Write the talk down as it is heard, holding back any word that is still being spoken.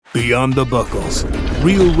Beyond the Buckles.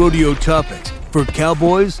 Real rodeo topics for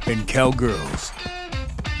cowboys and cowgirls.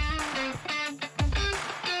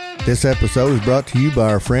 This episode is brought to you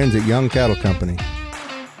by our friends at Young Cattle Company.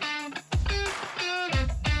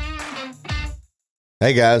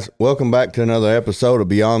 Hey guys, welcome back to another episode of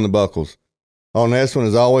Beyond the Buckles. On this one,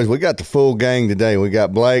 as always, we got the full gang today. We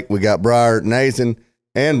got Blake, we got Briar, Nathan,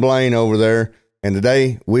 and Blaine over there. And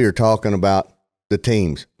today we are talking about the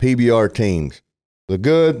teams, PBR teams. The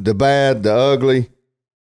good, the bad, the ugly.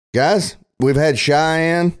 Guys, we've had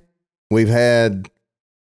Cheyenne. We've had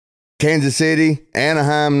Kansas City,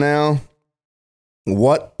 Anaheim now.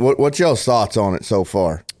 What's y'all's thoughts on it so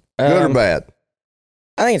far? Good or bad?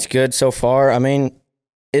 I think it's good so far. I mean,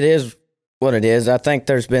 it is what it is. I think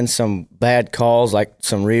there's been some bad calls, like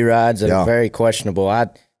some re-rides that are very questionable.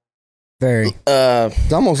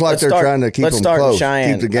 It's almost like they're trying to keep them close,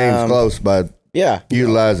 keep the games close by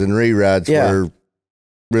utilizing re-rides where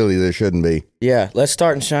really there shouldn't be. Yeah, let's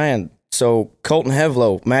start in Cheyenne. So Colton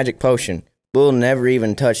Hevlow, Magic Potion. Bull never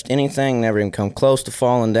even touched anything, never even come close to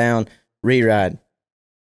falling down. Re-ride.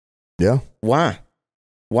 Yeah. Why?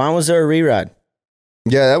 Why was there a re-ride?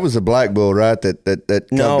 Yeah, that was a black bull, right?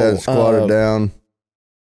 That squatted down.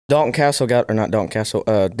 Dalen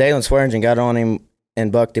Swearingen got on him and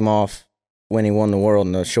bucked him off when he won the world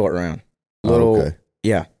in the short round.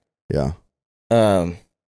 Yeah. And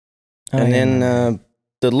then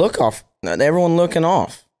the look-off, everyone looking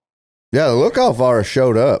off. Yeah, the look-off already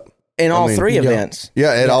showed up. In all three events.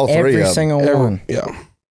 Yeah, at all three of them. Every single one. Yeah.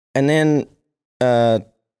 And then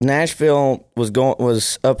Nashville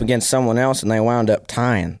was up against someone else, and they wound up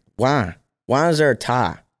tying. Why? Why is there a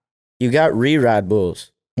tie? You got re-ride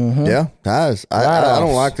bulls. Mm-hmm. Yeah, ties. I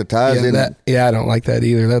don't like the ties. I don't like that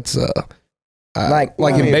either. That's like in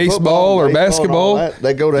football, baseball or basketball.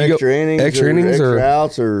 They go to extra innings or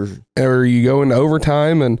outs or you go into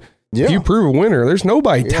overtime, and if you prove a winner, there's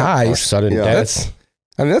nobody ties. Or sudden death.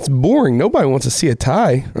 That's boring. Nobody wants to see a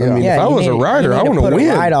tie. I mean, if I was a rider, I want to win.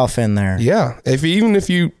 A ride-off in there. Yeah. Even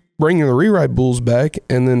if you bring the re-ride bulls back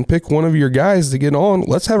and then pick one of your guys to get on,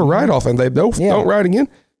 let's have a ride-off. And they don't ride again,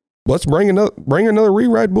 let's bring another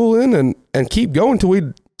re-ride bull in and keep going until we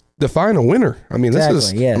define a winner. I mean,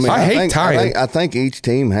 I hate tying. I think each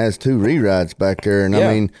team has two re-rides back there. And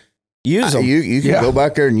I mean, use them. You can go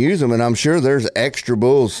back there and use them. And I'm sure there's extra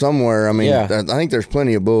bulls somewhere. I mean, I think there's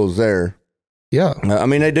plenty of bulls there. Yeah, I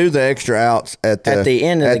mean they do the extra outs at the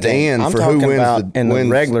end of the game. I'm talking about in the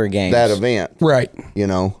regular games, that event, right? You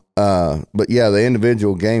know, but yeah, the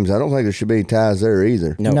individual games, I don't think there should be ties there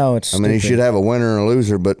either. No, it's. I mean, you should have a winner and a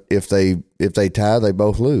loser, but if they tie, they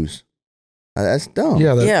both lose. That's dumb.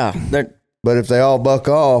 Yeah, but if they all buck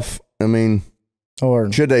off, I mean, or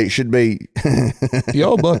should be you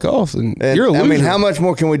all buck off, and you're a loser. I mean, how much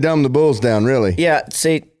more can we dumb the bulls down, really? Yeah,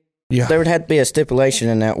 see. Yeah. There would have to be a stipulation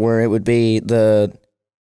in that where it would be the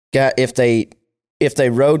guy if they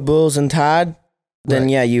rode bulls and tied, then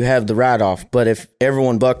you have the ride off. But if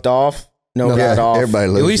everyone bucked off, ride off. Everybody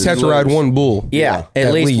loses. At least have to ride one bull. Yeah,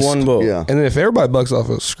 at least one bull. Yeah. And then if everybody bucks off,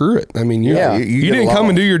 screw it. I mean, you didn't come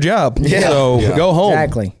and do your job. Yeah. So go home.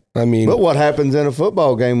 Exactly. I mean, but what happens in a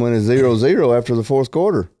football game when it's 0-0 after the fourth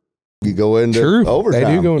quarter? You go into overtime.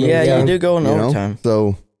 They do go into overtime. You do go into overtime.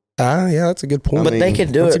 So. Yeah, that's a good point. But they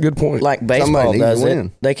could do that's a good point. Like baseball does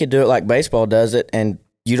it. They could do it like baseball does it, and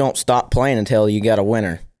you don't stop playing until you got a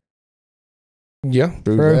winner. Yeah.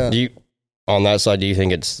 On that side, do you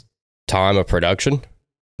think it's time of production?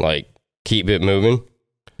 Like, keep it moving?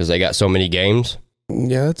 Because they got so many games?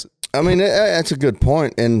 Yeah, that's a good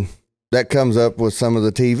point, and that comes up with some of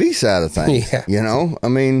the TV side of things. Yeah. You know? I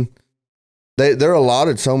mean, they're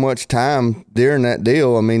allotted so much time during that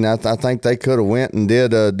deal. I mean, I think they could have went and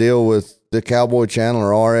did a deal with the Cowboy Channel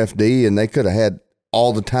or RFD, and they could have had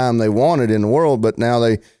all the time they wanted in the world. But now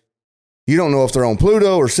you don't know if they're on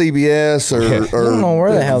Pluto or CBS or you don't know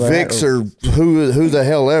where the hell they're VIX or who the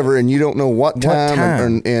hell ever, and you don't know what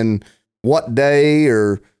time. And what day.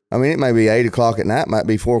 Or I mean, it may be 8:00 at night, might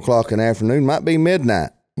be 4:00 in the afternoon, might be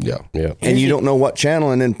midnight. Yeah. And you don't know what channel,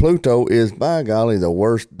 and then Pluto is, by golly, the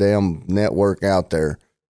worst damn network out there.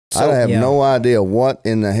 I have no idea what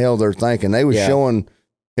in the hell they're thinking. They was showing,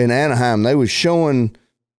 in Anaheim, they was showing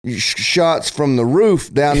shots from the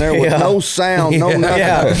roof down there with no sound, no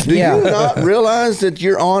nothing. Do you not realize that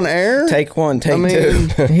you're on air? Take one, two.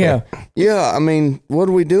 Yeah, I mean, what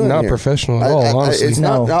are we doing Not here? professional at all, honestly. It's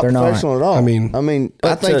not professional at all. I mean,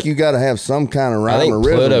 I think you got to have some kind of rhyme I think or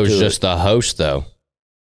rhythm Pluto's to just a host, though.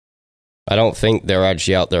 I don't think they're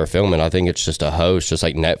actually out there filming. I think it's just a host, just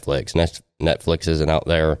like Netflix. Netflix isn't out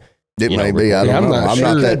there It may be. I don't know. I'm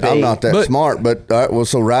not that smart. But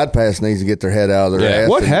so Ride Pass needs to get their head out of their ass.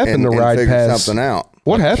 What happened to Ride figure Pass? Something out.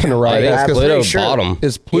 What happened to Ride Pass? Pluto bought them.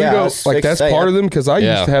 Is Pluto that's part of them? Because I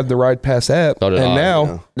used to have the Ride Pass app, and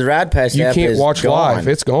now the Ride Pass you app can't watch gone. live.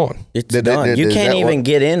 It's gone. It's done. You can't even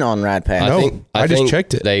get in on Ride Pass. I just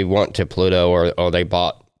checked it. They went to Pluto, or they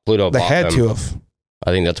bought Pluto. They had to have. I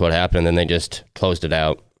think that's what happened, and then they just closed it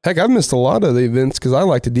out. Heck, I've missed a lot of the events because I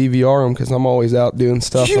like to DVR them because I'm always out doing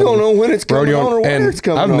stuff. You don't know when it's coming on or where it's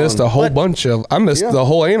coming on. I've missed a whole bunch of. I missed the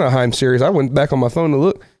whole Anaheim series. I went back on my phone to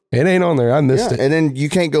look. It ain't on there. I missed it. And then you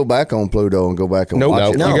can't go back on Pluto and go back and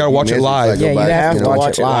watch it. No, you got to watch it live. Yeah, you have to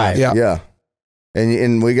watch it live. Yeah.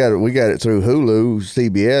 And we got it through Hulu,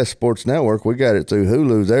 CBS Sports Network. We got it through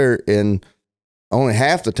Hulu there, and only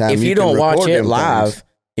half the time if you don't watch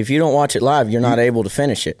it live, you're not able to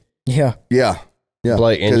finish it. Yeah.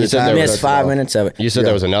 Blake, and you said missed 5 minutes of it. You said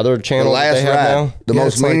there was another channel. The last ride, the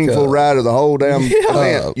most meaningful ride of the whole damn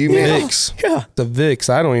event. You missed. Yeah, the VIX.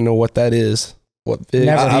 I don't even know what that is. What VIX?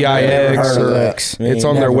 VIX or VIX? It's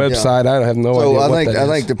on their website. I have no idea. So I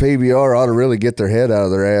think the PBR ought to really get their head out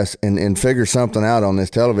of their ass and figure something out on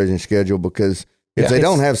this television schedule, because if they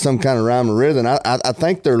don't have some kind of rhyme or rhythm, I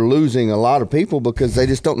think they're losing a lot of people because they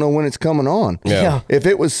just don't know when it's coming on. Yeah. If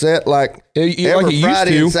it was set like every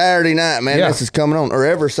Friday and Saturday night, man, this is coming on, or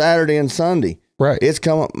every Saturday and Sunday, right? It's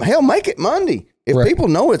coming. Hell, make it Monday. If people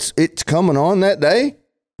know it's coming on that day,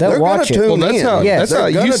 they're going to tune in.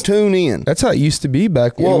 They're going to tune in. That's how it used to be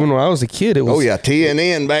back when I was a kid. It was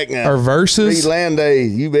TNN back now. Our Versus. Land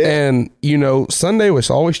days, you bet. And, Sunday was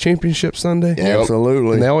always Championship Sunday. Yeah,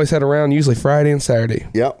 absolutely. And they always had a round, usually Friday and Saturday.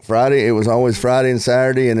 Yep, Friday. It was always Friday and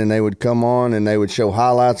Saturday, and then they would come on and they would show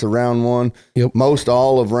highlights of round one, most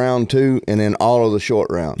all of round two, and then all of the short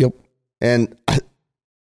round. Yep. And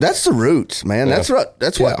that's the roots, man. Yeah.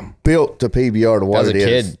 That's what built the PBR to what it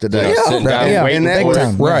is today.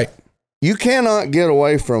 Right. You cannot get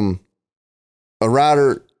away from a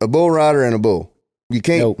bull rider and a bull. You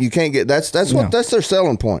can't get that's their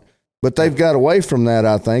selling point. But they've got away from that,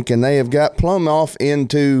 I think, and they have got plumb off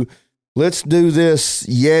into let's do this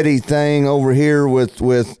Yeti thing over here with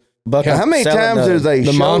how many times do they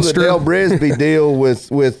show the Del Brisby deal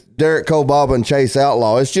with Derek Kobaba and Chase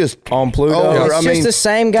Outlaw? It's just on Pluto. It's just the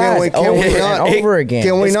same guys over again.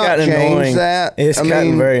 Can we not change that? It's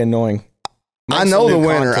gotten very annoing. I know the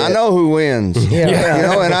winner. I know who wins.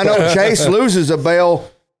 And I know Chase loses a bale.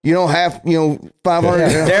 500.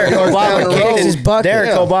 Derek Kobaba kicked his bucket. Derek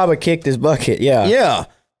Kobaba kicked his bucket. Yeah.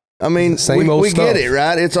 I mean, we get it,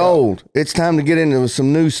 right? It's old. It's time to get into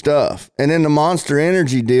some new stuff. And then the Monster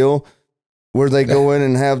Energy deal where they go in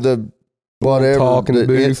and have the whatever. Talk in the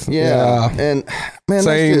booth. And, man,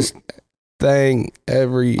 same that's just thing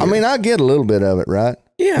every year. I mean, I get a little bit of it, right?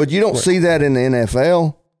 Yeah. But you don't see that in the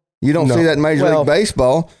NFL. You don't see that in Major League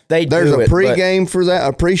Baseball. There's a pre-game for that,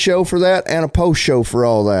 a pre-show for that, and a post-show for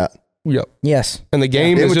all that. Yep. Yes. And the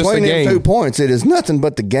game is just a game. 2 points, it is nothing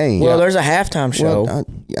but the game. Well, there's a halftime show. Well,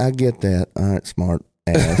 I get that. All right, smart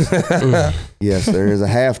ass. Yes, there is a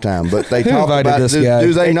halftime, but they talk about this guy.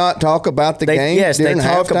 Do they not talk about the game? Yes, they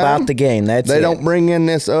talk about the game. They don't bring in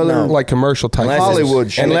this other like commercial type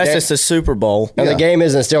Hollywood shit. Unless it's the Super Bowl. And the game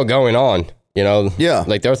isn't still going on.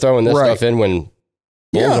 Like they're throwing this stuff in when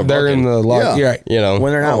they're in the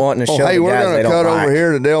when they're not wanting to show. Hey, we're going to cut over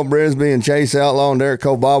here to Del Brisby and Chase Outlaw and Derek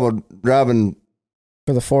Kobaba driving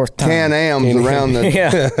for the fourth time Can-Ams around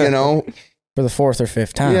the for the fourth or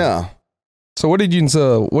fifth time. Yeah. So what did you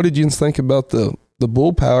think about the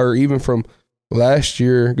bull power even from last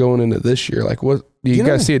year going into this year? Like, what do you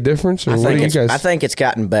guys see a difference, or what do you guys? I think it's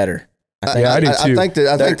gotten better. I do too. I think they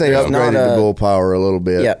upgraded the bull power a little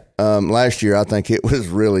bit. Yeah. Last year I think it was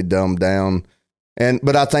really dumbed down.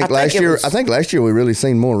 But I think last year we really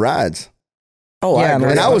seen more rides. Oh, yeah,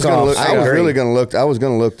 I was going to look. I was really going to look. I was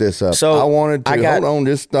going to look this up. So I wanted to hold on.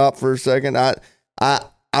 Just stop for a second. I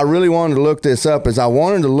really wanted to look this up, as I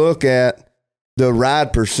wanted to look at the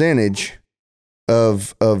ride percentage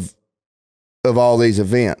of all these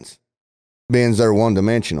events, being they're one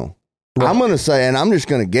dimensional. Right. I'm going to say, and I'm just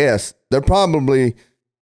going to guess, they're probably,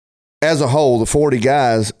 as a whole, the 40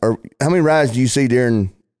 guys are. How many rides do you see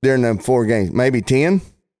during them 4 games? Maybe 10.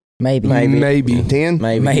 Maybe 10.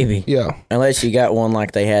 Maybe. Yeah. Unless you got one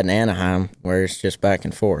like they had in Anaheim, where it's just back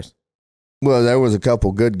and forth. Well, there was a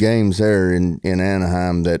couple good games there in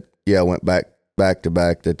Anaheim that went back to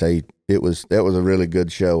back. That was a really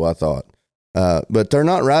good show, I thought. But they're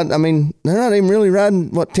not riding. I mean, they're not even really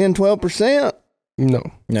riding 10-12%. No.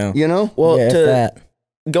 You know. Well, that.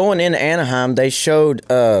 going into Anaheim, they showed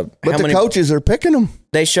but the coaches are picking them.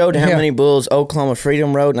 They showed how many bulls Oklahoma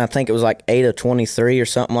Freedom rode, and I think it was like 8 of 23 or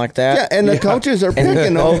something like that. Yeah, and the coaches are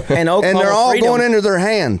picking them, and they're all going into their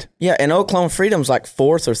hand. Yeah, and Oklahoma Freedom's like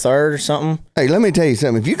 4th or 3rd or something. Hey, let me tell you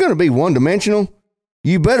something. If you're going to be one-dimensional,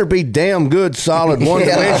 you better be damn good, solid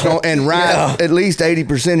one-dimensional, and ride at least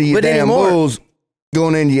 80% of your damn bulls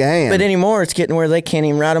going into your hand. But anymore, it's getting where they can't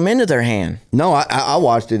even ride them into their hand. No, I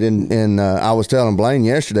watched it, and I was telling Blaine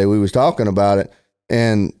yesterday, we was talking about it,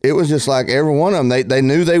 and it was just like every one of them, they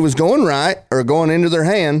knew they was going right or going into their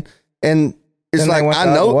hand, and it's like,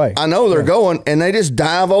 I know they're going, and they just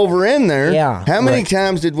dive over in there. Yeah. How many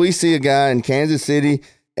times did we see a guy in Kansas City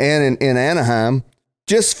and in Anaheim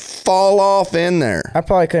just fall off in there? I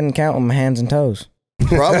probably couldn't count with my hands and toes.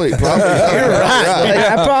 Probably. You're right.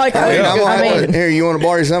 I probably could. Here, you want to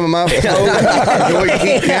borrow some of my toes? Do we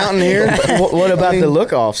keep counting here? What about the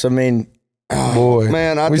look-offs? I mean, boy,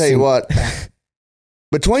 man, I'll tell you what.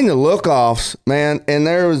 Between the look-offs, man, and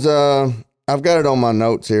there was, I've got it on my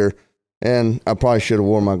notes here, and I probably should have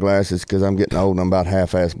worn my glasses because I'm getting old and I'm about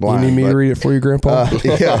half-ass blind. You need me to read it for you, Grandpa?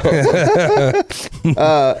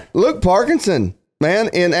 Luke Parkinson, man,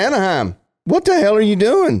 in Anaheim. What the hell are you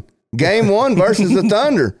doing? Game 1 versus the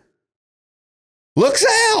Thunder. Looks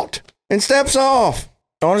out and steps off.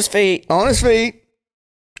 On his feet.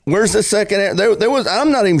 Where's the second? There was.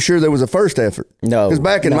 I'm not even sure there was a first effort. No. Because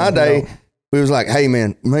back in my day, we was like, hey,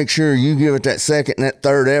 man, make sure you give it that second and that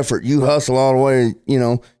third effort. You hustle all the way. You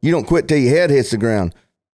know, you don't quit till your head hits the ground.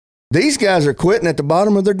 These guys are quitting at the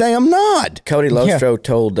bottom of their damn nod. Cody Lostro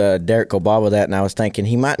told Derek Kobaba that, and I was thinking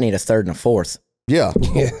he might need a 3rd and a 4th. Yeah.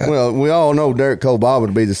 Well, we all know Derek Kobaba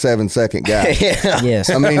would be the 7-second guy. Yes.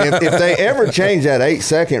 I mean, if they ever change that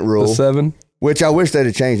 8-second rule, The 7. which I wish they'd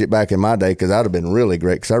have changed it back in my day because I'd have been really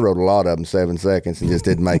great because I rode a lot of them 7 seconds and just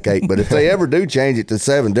didn't make 8. But if they ever do change it to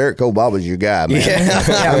 7, Derek Kobaba's your guy, man. Yeah.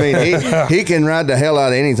 I mean, he can ride the hell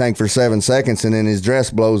out of anything for 7 seconds and then his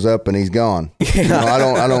dress blows up and he's gone. You know,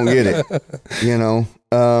 I don't get it. You know,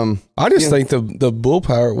 I just think the bull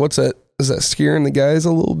power. What's that? Is that scaring the guys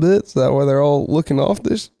a little bit? Is that why they're all looking off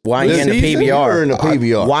this? Why are you in the PBR? In the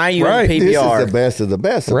PBR. Why are you in the PBR? This is the best of the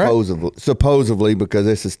best, supposedly because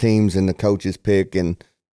this is teams and the coaches pick.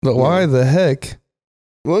 But why the heck?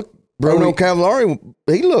 Look, Bruno Cavallari,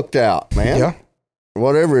 he looked out, man. Yeah.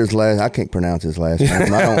 Whatever his last, I can't pronounce his last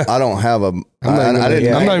name. I don't have a. I'm not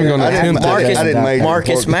even going to attempt it.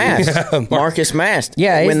 Marcus Mast. Marcus Mast.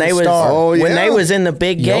 Yeah, when they was in the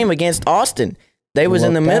big game against Austin. They was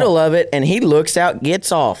in the middle of it, and he looks out,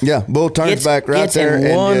 gets off. Yeah, bull turns back right gets there.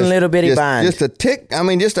 in one little bitty bind. Just a tick, I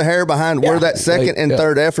mean, just a hair behind where that second and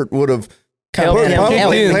third effort would have probably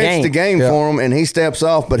clinched the game for him, and he steps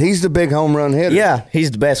off, but he's the big home run hitter. Yeah,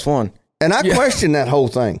 he's the best one. And I question that whole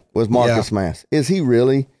thing with Marcus Mast. Is he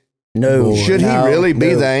really? No. Should he really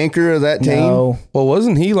be the anchor of that team? No. Well,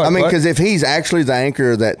 wasn't he like... I mean, because if he's actually the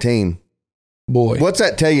anchor of that team, what's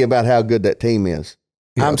that tell you about how good that team is?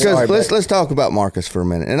 I'm sorry. Let's talk about Marcus for a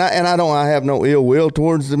minute. And I have no ill will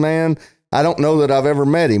towards the man. I don't know that I've ever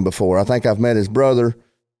met him before. I think I've met his brother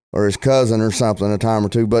or his cousin or something a time or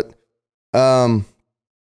two. But where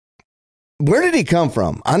did he come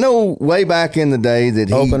from? I know way back in the day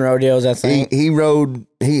that open rodeos. I think he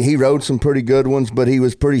rode some pretty good ones, but he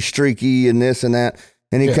was pretty streaky and this and that.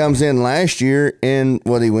 And he comes in last year and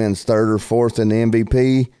he wins 3rd or 4th in the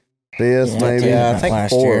MVP. 5th, maybe. Yeah, I think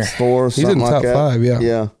 4th. He's in the top 5,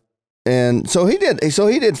 Yeah. And so he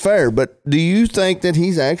did fair, but do you think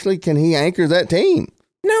that can he anchor that team?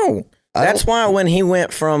 No. That's why when he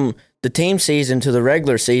went from the team season to the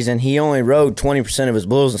regular season, he only rode 20% of his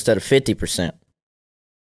bulls instead of 50%.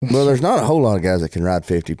 Well, there's not a whole lot of guys that can ride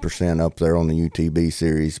 50% up there on the UTB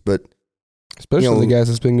series, but especially the guys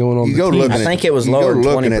that's been going on the team. I think it was lower than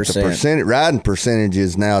 20%. At the riding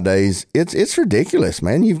percentages nowadays, it's ridiculous,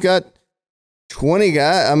 man. You've got 20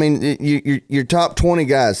 guys. I mean, your top 20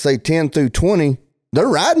 guys, say 10 through 20, they're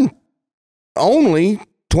riding only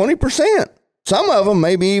 20%. Some of them,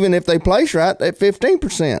 maybe even if they place right, at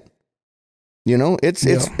 15%. You know,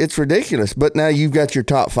 it's ridiculous. But now you've got your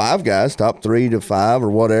top 5 guys, top 3 to 5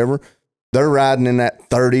 or whatever. They're riding in that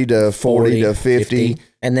 30 to 40 to 50.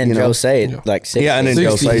 And then Jose, like 60. Yeah, and then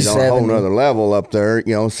Jose's on a whole nother level up there,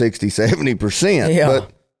 60, 70%. Yeah.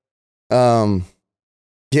 But,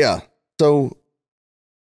 So,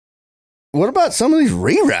 what about some of these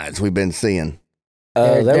re-rides we've been seeing?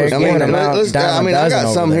 I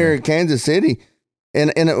got some here in Kansas City,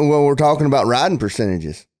 and we're talking about riding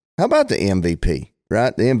percentages. How about the MVP,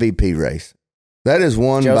 right? The MVP race. That is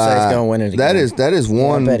won Jose's by. Gonna win it again. That is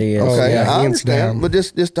one. I bet he is. Okay, I hands understand. down. But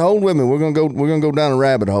just hold with me. We're gonna go down a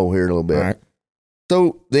rabbit hole here a little bit. All right.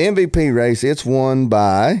 So the MVP race, it's won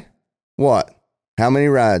by what? How many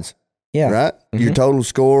rides? Yeah. Right? Mm-hmm. Your total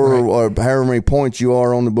score or however many points you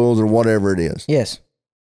are on the bulls or whatever it is. Yes.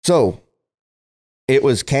 So it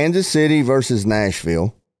was Kansas City versus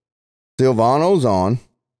Nashville. Silvano's on.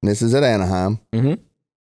 And this is at Anaheim. Mm-hmm.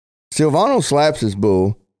 Silvano slaps his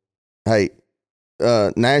bull. Hey,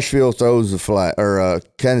 Nashville throws the flag, or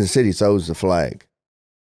Kansas City throws the flag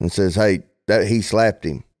and says, hey, that he slapped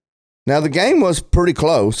him. Now, the game was pretty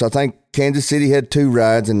close. I think Kansas City had 2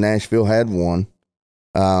 rides and Nashville had 1.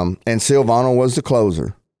 And Silvano was the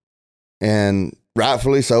closer. And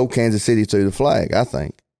rightfully so, Kansas City threw the flag, I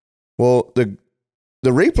think. Well, the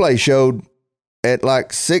replay showed at like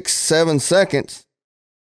 6-7 seconds,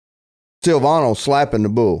 Silvano slapping the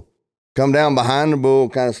bull. Come down behind the bull,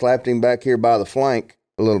 kind of slapped him back here by the flank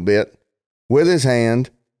a little bit with his hand.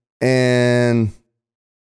 And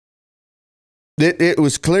it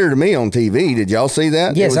was clear to me on TV. Did y'all see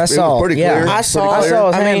that? Yes, I saw. It was pretty clear. I saw his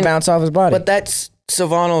hand bounce off his body. But that's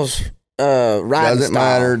Silvano's riding Doesn't style.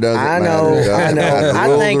 matter. Doesn't I matter. know. Doesn't I know. matter. I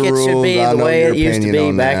Rules think are it should be rules. I the know way your it used to opinion be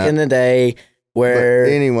on back that. in the day, where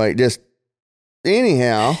But anyway,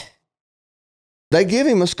 anyhow, they give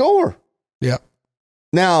him a score. Yeah.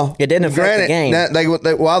 Now, It didn't affect granted, the game.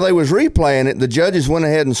 They, while they was replaying it, the judges went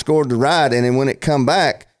ahead and scored the ride, and then when it come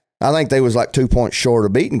back, I think they was like 2 points short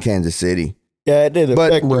of beating Kansas City. yeah, it did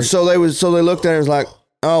But Right. so they looked at it as like,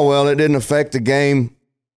 oh well, it didn't affect the game.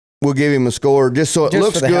 We'll give him a score just so it Just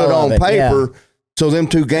looks for the good hell of on it, paper. So them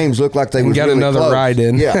 2 games look like they And was got really another close. ride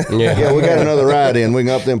in. Yeah. Yeah. We got another ride in. We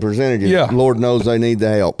can up them percentages. Yeah. Lord knows they need the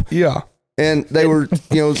help. Yeah. And they were,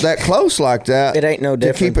 that close like that. It ain't no to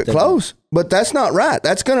different keep it than- close. But that's not right.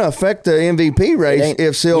 That's going to affect the MVP race ain't-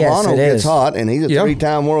 if Silvano it gets is. hot and he's a Yeah.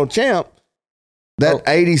 3-time world champ. That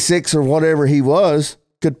 86 or whatever he was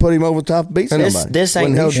could put him over the top and beat somebody. This ain't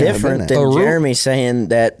when no he shouldn't have been different there. than A rule- Jeremy saying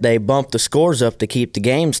that they bumped the scores up to keep the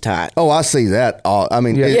games tight. Oh, I see that. I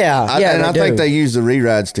mean, Yeah. and I they think do. they use the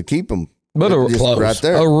re-rides to keep them. But just close. right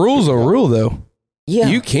there. A rule's a rule, though. yeah.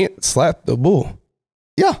 You can't slap the bull.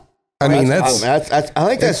 Yeah. I mean, I that's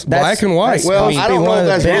think that's black and white. well, I mean, I don't know one if of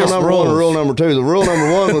the that's rule best number 1 or rules. rule number 2. The rule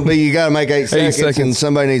number 1 would be you got to make 8 seconds, and seconds.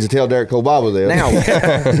 somebody needs to tell Derek Kobaba this.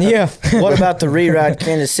 Now, yeah. what about the re-ride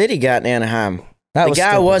Kansas City got in Anaheim? That The was guy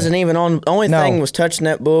stupid. wasn't even on. Only No. thing was touching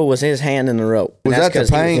that bull was his hand in the rope. And Was that's that the 'cause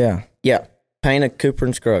he was- paint? Yeah. Yeah, Payne of Cooper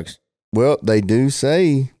and Scruggs. Well, they do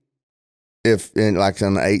say if in like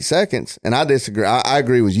on the 8 seconds, and I disagree. I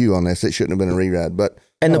agree with you on this. It shouldn't have been a re-ride, but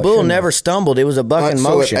And No, the it bull shouldn't never stumbled. It was a buck in so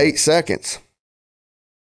motion. at 8 seconds,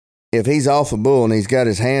 if he's off a bull and he's got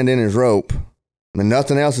his hand in his rope and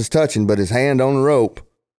nothing else is touching but his hand on the rope,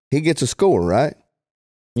 he gets a score, right?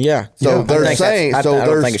 Yeah. So I they're think saying, that's- I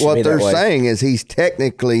don't think it should be what that they're way. saying is he's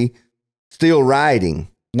technically still riding.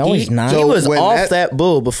 No, he's not. He So was when off that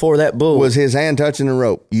bull before that bull. Was his hand touching the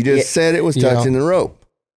rope? You just Yeah. said it was Yeah. touching the rope.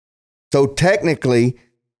 So technically,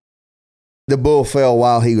 the bull fell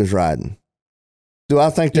while he was riding. Do I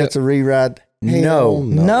think that's a re-ride? Hell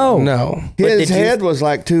No. no. But His did you- head was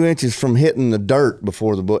like 2 inches from hitting the dirt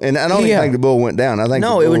before the bull, and I don't even Yeah. think the bull went down. I think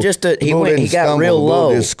No, the it was bull- just the he bull went. He didn't got stumble. real The bull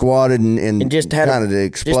low just squatted and and just had kind of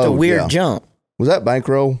explode. just a weird yeah. jump. Was that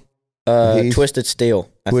bankroll? Heath? Twisted Steel.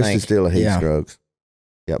 I Twisted think. Steel of Heath Yeah. Scruggs.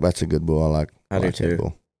 Yep, that's a good bull. I like. I do like that too.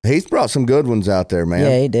 bull. He's brought some good ones out there, man.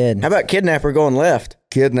 Yeah, he did. How about Kidnapper going left?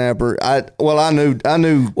 Kidnapper. I knew. Well,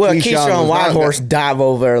 Keyshawn Keyshawn was not Whitehorse dive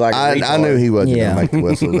over there like a I retard. knew he wasn't Yeah. going to make the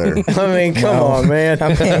whistle there. I mean, come on, man. I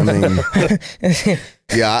mean,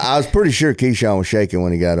 yeah, I was pretty sure Keyshawn was shaking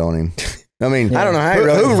when he got on him. I mean, I don't know how he who,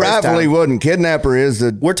 rode it who the first rightfully time. wouldn't. Kidnapper is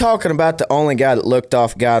the We're talking about the only guy that looked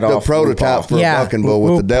off, got off. prototype for Yeah. a bucking bull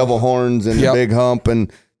with the devil horns and Yep. the big hump,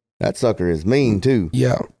 and that sucker is mean too.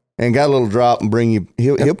 Yeah. And got a little drop and bring you.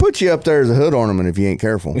 He'll put you up there as a hood ornament if you ain't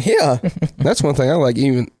careful. Yeah. That's one thing I like.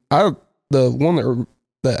 The one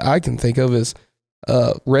that I can think of is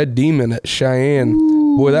Red Demon at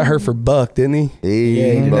Cheyenne. Boy, that hurt for Buck, didn't he? He,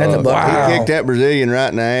 Yeah, he did. That's a buck. he Wow. kicked that Brazilian right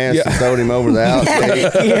in the ass Yeah. and throwed him over the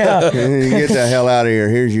outskirts. Yeah. Get the hell out of here.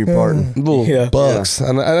 Here's your pardon. Little Yeah. bucks,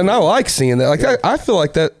 and I like seeing that. Like I feel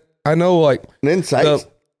like that. I know, like And then Sykes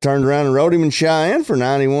turned around and rode him in Cheyenne for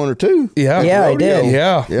 91 or 2. yeah, Yeah, he did.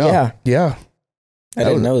 yeah, Yeah. Yeah. I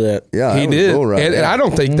didn't know that. Yeah, he that was a did. bull right and there. I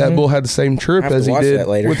don't think that bull had the same trip I have as to he watch did that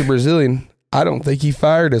later. with the Brazilian. I don't think he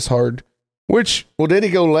fired as hard. Which Well, did he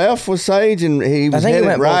go left with Sage and he was think he headed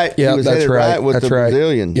went both. right? Yeah, he was that's headed right. with That's the right.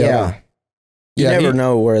 Brazilian. Yeah. You yeah, never he-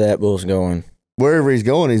 know where that bull's going. Wherever he's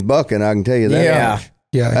going, he's bucking. I can tell you that. Yeah.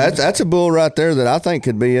 yeah, That's a bull right there that I think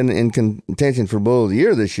could be in contention for bull of the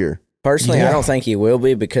year this year. Personally, Yeah. I don't think he will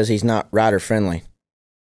be because he's not rider friendly.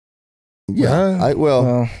 Yeah.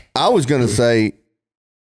 Yeah. I was going to say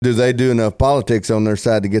do they do enough politics on their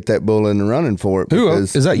side to get that bull in the running for it? Who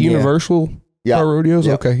Because, is that? Universal Car Rodeos?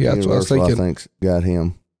 Yeah. Okay, yeah, that's what I was Universal, thinking. I think's got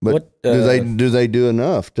him. But What, do they do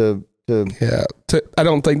enough to Yeah, I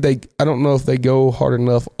don't know if they go hard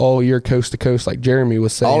enough all year coast to coast like Jeremy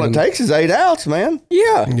was saying. all it takes is 8 outs, man.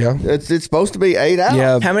 Yeah. Yeah, It's supposed to be 8 outs.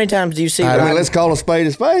 yeah. How many times do you see? I mean, let's call a spade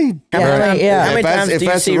a spade. How many times do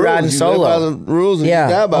you see riding You live by solo? the rules and Yeah,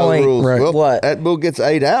 you die by only- the rules. Right. Well, What? that bull gets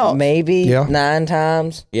 8 out. Maybe Yeah. 9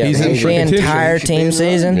 times. Yeah, He's in maybe. for The contention. entire He should be in team the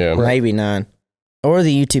season Yeah. Maybe 9. or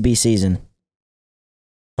the UTB season.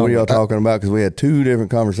 What are y'all talking about? Because we had 2 different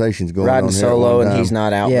conversations going Riding on here at solo, one and time. he's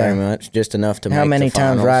not out Yeah. very much, just enough to make How many the times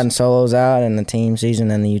finals. riding solos out in the team season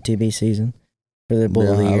and the UTB season for the Bull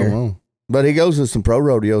of the I don't Year? know. But he goes with some pro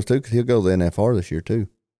rodeos too, because he'll go to the NFR this year too.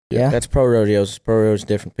 Yeah. That's pro rodeos. Pro rodeos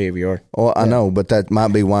different PBR. Well, I know, but that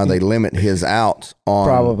might be why they limit his outs on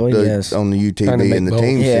Probably, the, yes. on the Kinda UTB make and the both.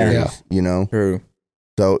 team Yeah. series. Yeah. You know, True.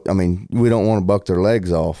 so I mean, we don't want to buck their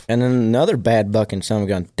legs off. And then another bad bucking son of a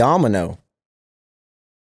gun, Domino.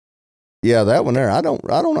 Yeah, that one there. I don't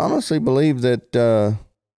honestly believe that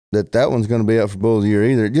that one's going to be up for Bull of the Year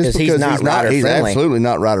either. Just 'Cause because he's not rider he's friendly. absolutely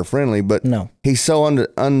not rider friendly, but No. he's so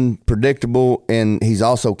unpredictable, and he's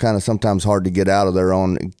also kind of sometimes hard to get out of there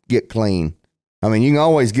on get clean. I mean, you can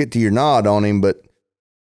always get to your nod on him, but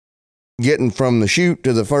getting from the chute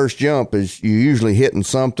to the first jump is you usually hitting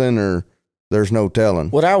something, or there's no telling.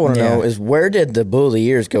 What I want to Yeah. know is where did the Bull of the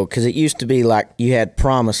Years go? Because it used to be like you had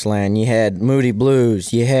Promised Land, you had Moody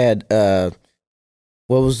Blues, you had what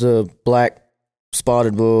was the black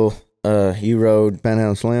spotted bull you rode?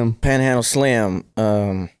 Panhandle Slim. Panhandle Slim.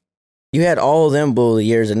 You had all of them Bull of the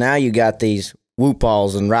Years, and now you got these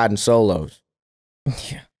whoop-alls and riding solos.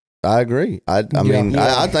 I agree. I mean,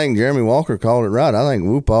 Yeah. I think Jeremy Walker called it right. I think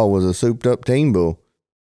Whoopall was a souped-up teen bull.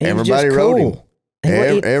 He was Everybody just rode him. cool. He-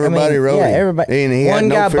 Everybody rode yeah, him. everybody. And he had One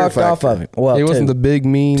no guy fear bucked off factor. of him. Well, He wasn't the big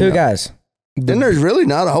mean. 2 guys. Then there's really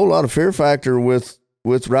not a whole lot of fear factor with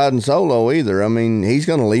riding solo either. I mean, he's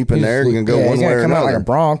going to leap in He's there. He can go Yeah, one he's way gonna or come out another. like a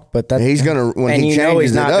bronc, but that's He's going to, when And he you know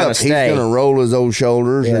changes he's not it gonna up, he's stay. going to roll his old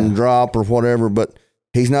shoulders Yeah. and drop or whatever, but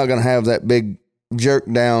he's not going to have that big jerk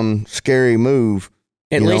down, scary move.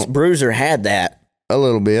 At You least know? Bruiser had that. A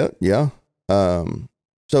little bit, yeah.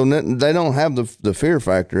 So they don't have the fear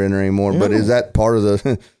factor in there anymore. But is that part of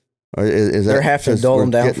the? Or is that They're having to just dull we're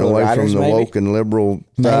them down getting for the away riders, from the maybe? woke and liberal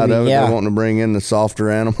side Maybe, of it? yeah. They're wanting to bring in the softer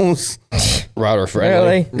animals. Rider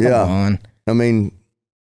friendly. really. Yeah. Come on. I mean,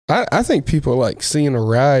 I think people like seeing a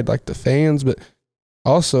ride, like the fans, but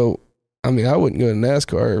also, I mean, I wouldn't go to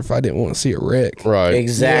NASCAR if I didn't want to see a wreck. Right.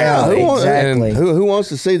 Exactly. who wants- Exactly. who wants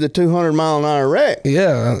to see the 200-mile-an-hour wreck?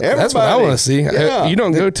 Yeah, that's what I Everybody. want to see. Yeah. You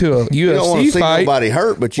don't go to a You don't want to UFC see fight. nobody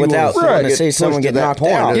hurt, but you Without want wanting to get see pushed someone to get that knocked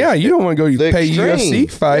point. out. Yeah, you don't want to go The pay extreme.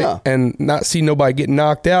 UFC fight Yeah. and not see nobody get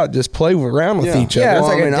knocked out. Just play around with each other. Yeah, it's Well,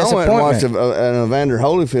 like a I went and watched disappointment. an Evander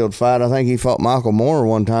Holyfield fight. I think he fought Michael Moore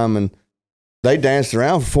one time, and they danced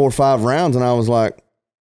around for 4 or 5 rounds, and I was like,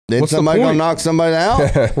 "Did What's the somebody gonna point?" knock somebody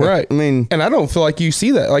out?" Right. I mean, And I don't feel like you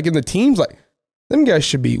see that. Like in the teams, like them guys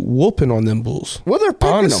should be whooping on them bulls. well, they're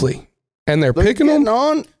picking Honestly. them. And they're They're picking getting them.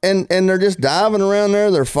 on, and they're just diving around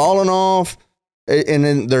there. They're falling off, and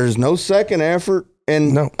then there's no second effort.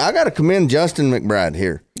 And No. I got to commend Justin McBride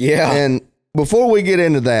here. Yeah. And before we get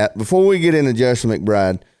into that, before we get into Justin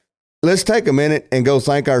McBride, let's take a minute and go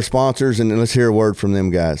thank our sponsors, and let's hear a word from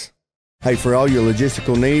them guys. Hey, for all your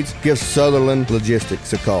logistical needs, give Sutherland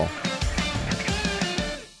Logistics a call.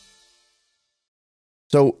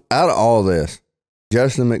 So out of all this,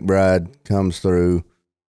 Justin McBride comes through,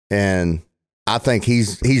 and I think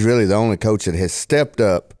he's really the only coach that has stepped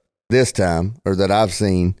up this time, or that I've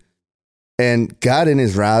seen, and got in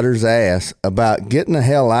his rider's ass about getting the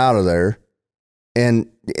hell out of there. And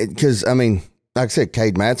because, I mean, like I said,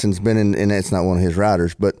 Cade Matson's been in, and it's not one of his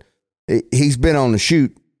riders, but he's been on the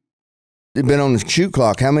chute. He's been on the chute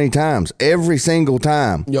clock how many times? Every single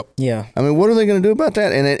time. Yep. Yeah. I mean, what are they going to do about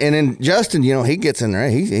that? And then Justin, you know, he gets in there.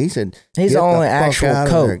 He said He's "Get the only fuck actual out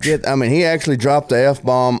of there." coach. I mean, he actually dropped the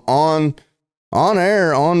F-bomb on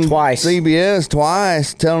air on Twice. CBS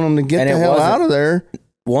twice, telling them to get And the it hell wasn't- out of there.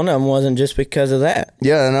 One of them wasn't just because of that.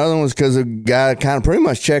 Yeah, another one was because the guy kind of pretty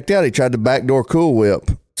much checked out. He tried to backdoor Cool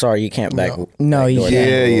Whip. Sorry, you can't back. No, you backdoor can't. that.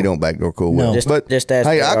 Yeah, you don't backdoor Cool Whip. No. Just ask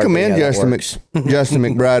hey, the I RV commend how that Justin works. Justin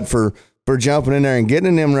McBride for jumping in there and getting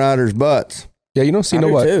in them riders' butts. Yeah, you don't see I do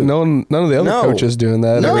nobody, too. none of the other No. coaches doing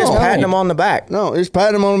that. No. Just patting him on the back. No, just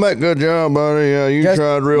pat him on the back. Good job, buddy. Yeah, you Just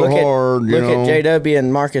tried real look at- hard. You Look know. at JW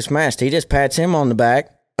and Marcus Mast. He just pats him on the back.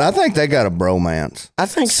 I think they got a bromance. I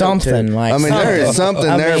think so, Something too. like I mean, there is something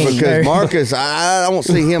I there mean, because there- Marcus, I don't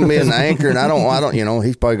see him being the anchor, and I don't, you know,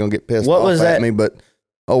 he's probably gonna get pissed What off was at that? me. But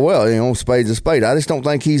oh well, spade's a spade. I just don't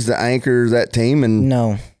think he's the anchor of that team. And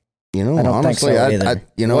No. you know, I don't think honestly, so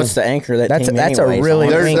either. What's the anchor of that That's team? that's anyways? a really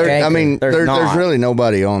there's, weak there, I anchor. mean, There's there's not. really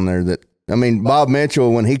nobody on there that. I mean, Bob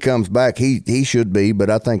Mitchell, when he comes back, he should be, but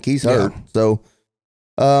I think he's hurt. So,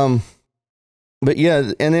 but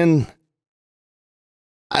yeah, and then,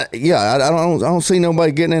 I don't see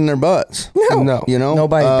nobody getting in their butts. No. You know,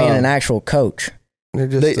 Nobody being an actual coach. They're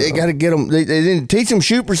just, They got to get them. They didn't teach them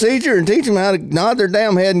shoot procedure and teach them how to nod their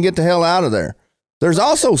damn head and get the hell out of there. There's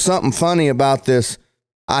also something funny about this.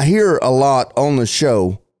 I hear a lot on the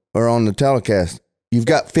show or on the telecast. You've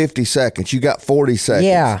got 50 seconds. You got 40 seconds.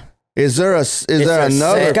 Yeah. Is there another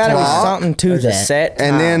There's got to be clock? something to There's a that. set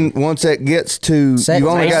And time. then once it gets to, Set you've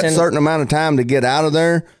only got a Mason- certain amount of time to get out of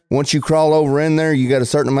there. Once you crawl over in there, you got a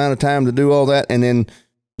certain amount of time to do all that, and then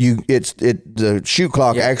the shoot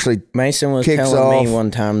clock actually. Mason was kicks telling me off.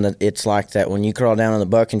 one time that it's like that. When you crawl down on the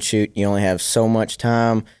buck and shoot, you only have so much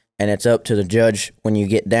time, and it's up to the judge when you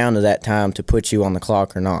get down to that time to put you on the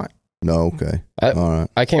clock or not. No, okay, I- all right,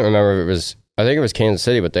 I can't remember if it was. I think it was Kansas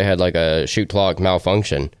City, but they had like a shoot clock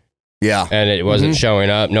malfunction, yeah, and it wasn't showing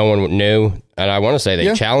up. No one knew, and I want to say they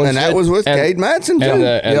yeah. challenged and that it, was with and, Cade Matson too. and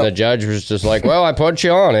Yep. the judge was just like, "Well, I put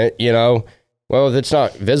you on it, you know. Well, if it's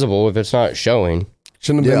not visible, if it's not showing,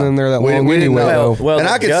 shouldn't have been Yeah. in there that We long didn't anyway. know. though. Well, and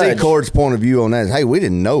the I could judge- see Cord's point of view on that. Hey, we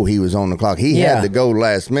didn't know he was on the clock. He Yeah. had to go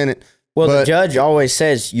last minute. Well, the But- judge always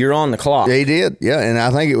says you're on the clock. He did, yeah. And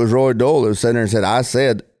I think it was Roy Dole that was sitting there and said, I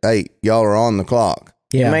said, hey, y'all are on the clock.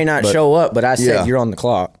 You may not but- show up, but I said Yeah. you're on the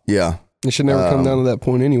clock. Yeah, It should never come down to that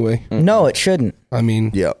point anyway. No, it shouldn't. I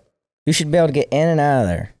mean, yeah. You should be able to get in and out of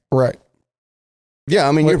there. right. Yeah,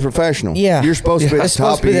 I mean, you're professional. Yeah. You're supposed to be at the It's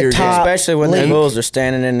supposed top to of be the your top. game. Especially when the league. Bulls are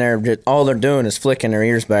standing in there, all they're doing is flicking their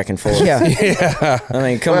ears back and forth. Yeah. I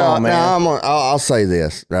mean, come Well, on, man. now I'll say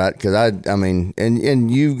this, right? Because I mean,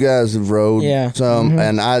 and you guys have rode Yeah. some,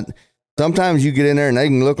 and sometimes you get in there and they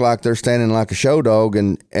can look like they're standing like a show dog,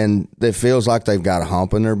 and it feels like they've got a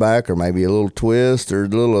hump in their back or maybe a little twist or a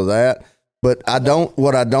little of that. But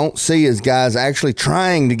what I don't see is guys actually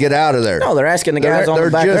trying to get out of there. No, they're asking the guys on They're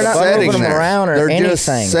the back. just They're not sitting moving them there. around. or They're anything.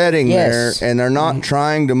 just sitting Yes. there, and they're not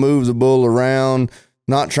trying to move the bull around,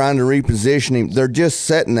 not trying to reposition him. They're just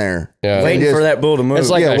sitting there, Yeah. waiting just- for that bull to move. it's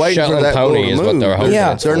like Yeah, a waiting for shuttling that bull pony to is what move. they're hoping.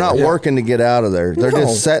 Yeah. it's They're for. not working to get out of there. They're No.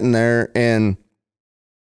 just sitting there, and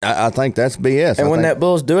I think that's BS. and I when think- that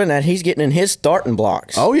bull's doing that, he's getting in his starting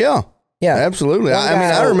blocks. oh yeah, Yeah. absolutely. I mean,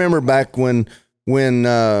 I remember back when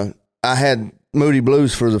I had Moody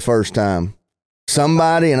Blues for the first time.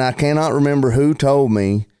 Somebody, and I cannot remember who, told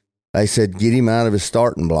me, they said, get him out of his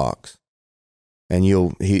starting blocks, and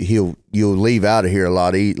you'll leave out of here a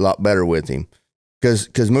lot better with him.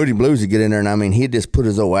 Because Moody Blues would get in there, and I mean, he'd just put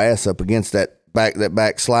his old ass up against that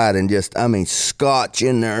back slide and just, I mean, scotch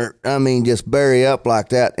in there. I mean, just bury up like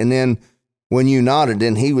that. And then when you nodded,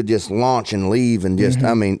 then he would just launch and leave and just,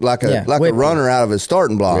 I mean, like a whip runner out of his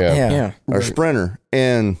starting block Yeah. Yeah. or sprinter.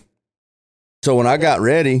 And so when I got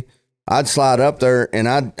ready, I'd slide up there and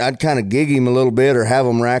I'd kind of gig him a little bit or have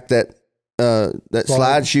him rack that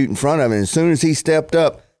slide chute in front of him. And as soon as he stepped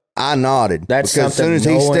up, I nodded. That's because as something soon as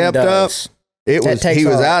no he one stepped does. up, he takes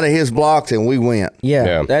was off. out of his blocks and we went. Yeah.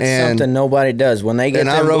 Yeah. That's And- something nobody does. When they get And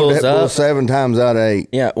I them rode bulls that bull up, 7 times out of 8.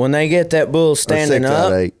 yeah, when they get that bull Or standing 6 out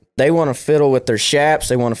up, of 8. they want to fiddle with their shaps.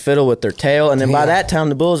 They want to fiddle with their tail. And then by that time,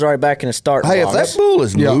 the bull's already back in the start Hey, if blocks. that bull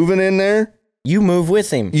is moving in there, You move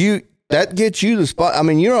with him. that gets you the spot. I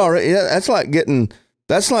mean, you're already. That's like in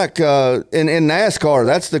NASCAR.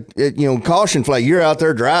 That's the caution flag. You're out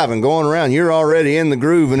there driving, going around. You're already in the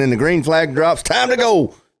groove, and then the green flag drops. Time to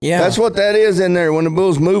go. Yeah. That's what that is in there. When the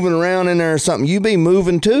bull's moving around in there or something, you be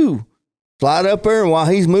moving too. Slide up there, and while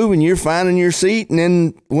he's moving, you're finding your seat, and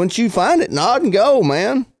then once you find it, nod and go,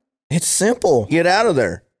 man. It's simple. Get out of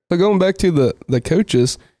there. So going back to the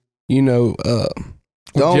coaches,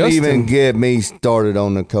 Don't Justin- even get me started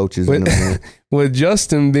on the coaches in a minute. with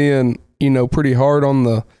Justin being, pretty hard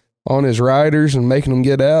on his riders and making them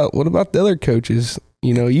get out, what about the other coaches?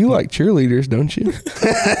 You like cheerleaders, don't you?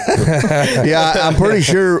 Yeah, I'm pretty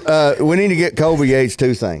sure we need to get Kobe Yates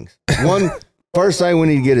 2 things. First thing we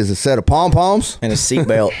need to get is a set of pom-poms, And a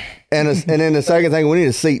seatbelt. and then the second thing, we need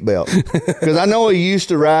a seat belt. Because I know he used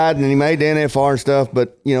to ride and he made the NFR and stuff,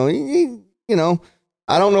 but,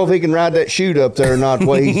 I don't know if he can ride that chute up there or not the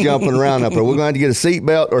way he's jumping around up there. We're going to have to get a seat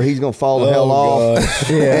belt or he's going to fall the hell off.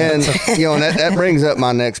 And, that brings up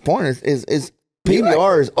my next point is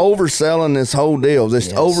PBR is overselling this whole deal,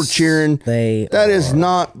 this over-cheering. That is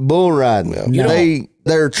not bull riding. No.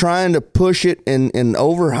 They're trying to push it and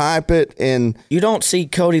overhype it, and You don't see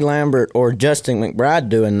Cody Lambert or Justin McBride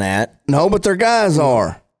doing that. no, but their guys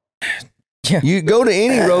are. You go to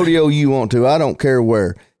any rodeo you want to. I don't care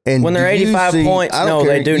where. And when they're 85 points, no,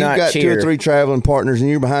 they do not got cheer. 2 or 3 traveling partners and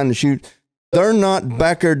you're behind the chute. They're not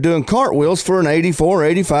back there doing cartwheels for an 84,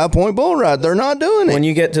 85 point bull ride. They're not doing it. When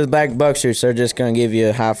you get to the back buck chutes, they're just going to give you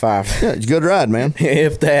a high five. Yeah, it's a good ride, man.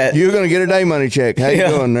 If that. You're going to get a day money check. How you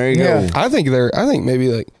doing? There you go. I think maybe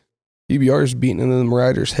like PBR's beating into them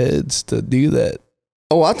riders' heads to do that.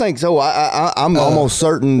 Oh, I think so. I'm almost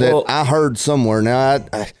certain that I heard somewhere. Now,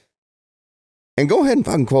 and go ahead and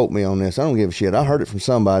fucking quote me on this. I don't give a shit. I heard it from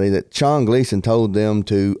somebody that Sean Gleason told them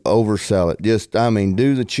to oversell it. Just,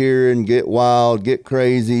 do the cheering, get wild, get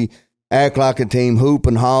crazy, act like a team, hoop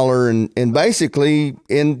and holler, and basically,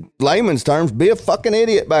 in layman's terms, be a fucking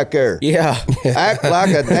idiot back there. Yeah. Act like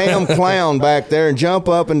a damn clown back there and jump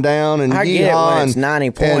up and down and I get it when it's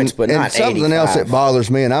 90 points, but not 85. Something else that bothers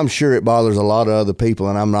me, and I'm sure it bothers a lot of other people,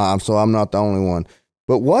 and I'm not the only one.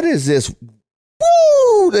 But what is this?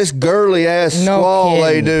 Woo! This girly ass squall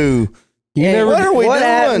they do. What are we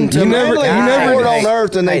doing? You never on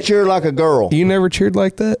earth, and they cheer like a girl. You never cheered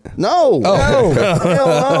like that? No. No. Hell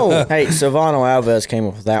no. Hey, Silvano Alves came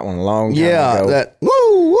up with that one a long time ago. Yeah, that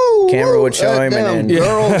woo. Camera would show him, and then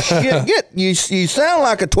girl shit. You sound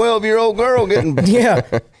like a 12-year-old girl getting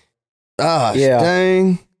dang.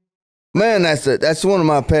 Man, that's one of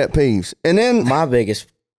my pet peeves. And then my biggest,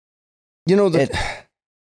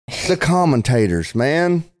 the commentators,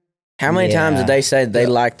 man. How many times did they say they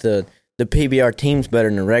like the PBR teams better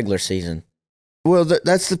than the regular season? Well,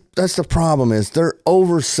 that's the problem is they're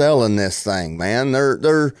overselling this thing, man.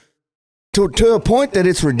 They're to a point that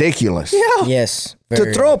it's ridiculous. Yeah. Yes.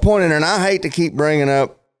 To throw a point in there, and I hate to keep bringing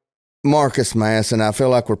up Marcus Mass, and I feel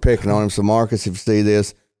like we're picking on him. So, Marcus, if you see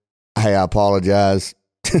this, hey, I apologize.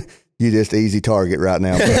 You just easy target right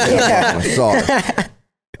now. Sorry.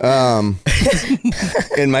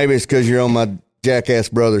 And maybe it's because you're on my jackass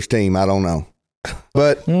brother's team. I don't know.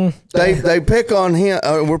 But they pick on him.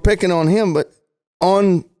 We're picking on him, but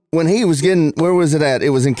when he was getting, where was it at? It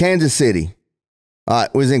was in Kansas City.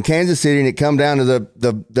 It was in Kansas City, and it come down to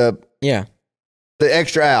the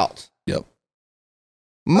extra outs. Yep.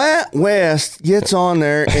 Matt West gets on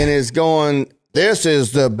there and is going, this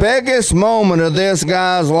is the biggest moment of this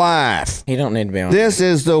guy's life. He don't need to be on. This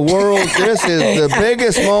is the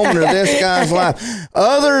biggest moment of this guy's life.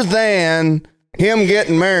 Other than him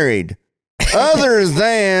getting married. Other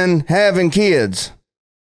than having kids.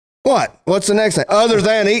 What's the next thing? Other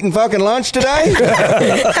than eating fucking lunch today?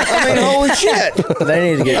 Holy shit.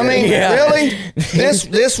 They need to get really?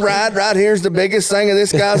 This ride right here is the biggest thing of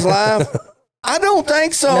this guy's life? I don't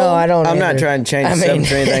think so. No, I don't. I'm not trying to change the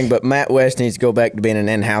subject or anything, but Matt West needs to go back to being an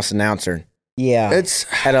in-house announcer. Yeah. It's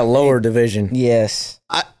at a lower division. Yes.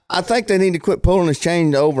 I think they need to quit pulling his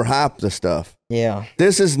chain to overhype the stuff. Yeah.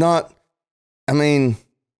 This is not, I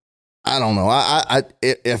don't know.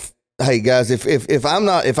 Hey guys, if I'm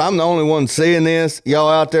the only one seeing this, y'all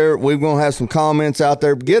out there, we're going to have some comments out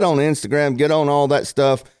there. Get on Instagram, get on all that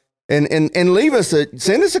stuff and leave us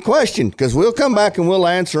send us a question, because we'll come back and we'll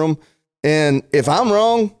answer them. And if I'm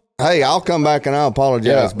wrong, hey, I'll come back and I'll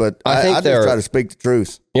apologize. Yeah, but I think I just try to speak the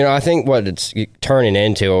truth. I think what it's turning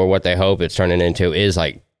into, or what they hope it's turning into, is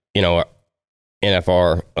like, NFR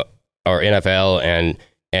or NFL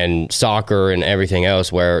and soccer and everything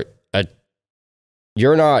else, where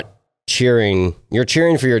you're not cheering, you're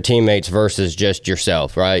cheering for your teammates versus just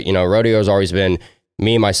yourself, right? Rodeo's always been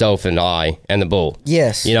me, myself, and I, and the bull.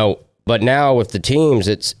 Yes. But now with the teams,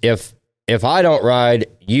 it's if I don't ride,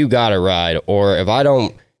 you gotta ride. Or if I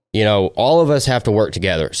don't, all of us have to work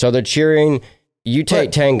together. So the cheering, you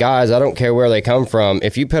take 10 guys, I don't care where they come from.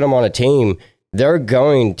 If you put them on a team, they're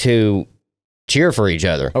going to cheer for each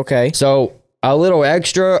other. Okay. So a little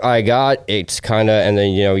extra I got, it's kind of, and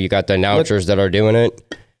then, you got the announcers that are doing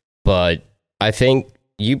it. But I think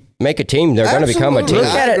you make a team, they're going to become a team.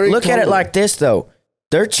 Look at it like this, though.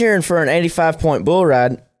 They're cheering for an 85-point bull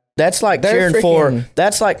ride. That's like cheering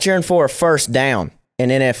for a first down in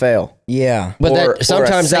NFL. Yeah. But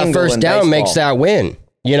sometimes that first down makes that win.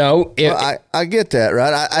 I get that,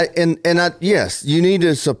 right? Yes, you need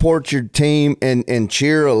to support your team and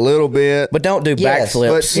cheer a little bit, but don't do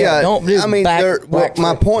backflips. But don't do what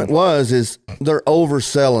my point is they're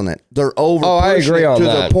overselling it. They're I agree on to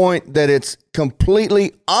that. the point that it's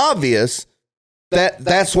completely obvious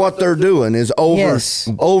that's what they're doing is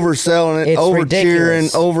overselling it, over cheering,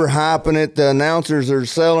 over hyping it. The announcers are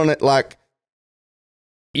selling it like,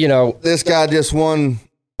 this guy just won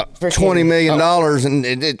 $20 million, and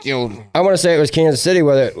I want to say it was Kansas City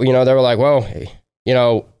where they were like, well,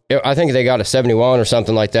 I think they got a 71 or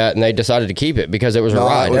something like that, and they decided to keep it because it was a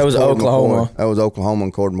ride. That was Cord Oklahoma. McCoy. That was Oklahoma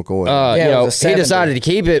and Cord McCoy. Yeah, You it know, was a he 70. decided to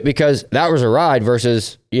keep it because that was a ride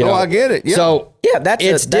versus, you know. I get it. Yeah. So Yeah, that's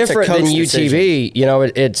it's different than coach UTV. decision. You know,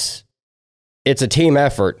 it's a team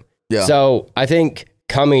effort. Yeah. So I think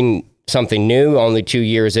coming something new, only 2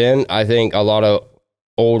 years in, I think a lot of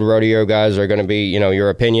old rodeo guys are going to be, you know, your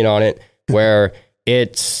opinion on it, where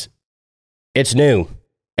it's new.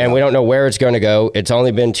 And we don't know where it's going to go. It's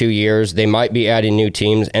only been 2 years. They might be adding new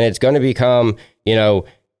teams, and it's going to become, you know,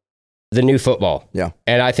 the new football. Yeah.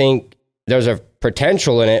 And I think there's a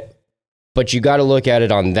potential in it, but you got to look at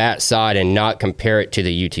it on that side and not compare it to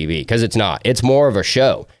the UTV, because it's not. It's more of a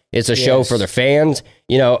show. It's a show for the fans.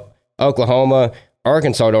 You know, Oklahoma,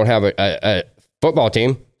 Arkansas don't have a football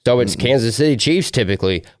team, so it's Kansas City Chiefs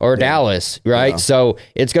typically, or Dallas, right? Yeah. So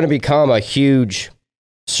it's going to become a huge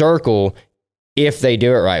circle if they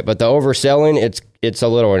do it right. But the overselling, it's a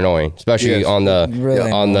little annoying, especially on the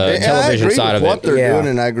on the And television I agree side with of what it. they're doing,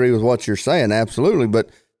 and I agree with what you're saying, absolutely. But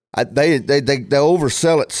they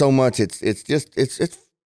oversell it so much. It's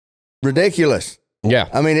ridiculous. Yeah.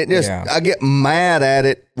 I mean, I get mad at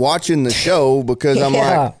it watching the show because I'm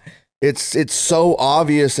like, it's so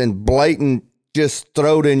obvious and blatant, just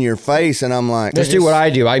throw it in your face, and I'm like, Just do what I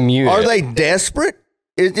do. I mute Are it. they desperate?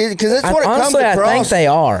 Because that's what it Honestly, comes across. I think they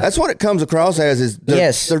are. That's what it comes across as. Is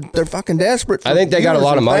they're fucking desperate. For I think they got a viewers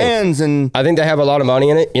lot of and money. fans, and I think they have a lot of money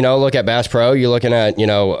in it. You know, look at Bass Pro. You're looking at, you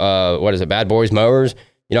know, what is it, Bad Boys Mowers.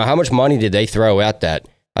 You know, how much money did they throw at that?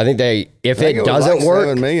 I think if it was doesn't like work,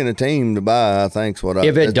 $7 million a team to buy. I think's what.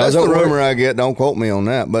 If it doesn't that's the work- rumor I get. Don't quote me on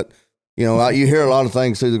that, but you know, you hear a lot of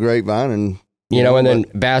things through the grapevine, and you know, and then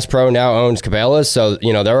Bass Pro now owns Cabela's, so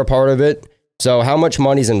you know they're a part of it. So how much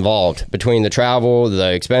money's involved between the travel,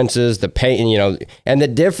 the expenses, the pay, you know, and the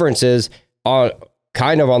difference is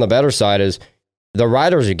kind of on the better side is the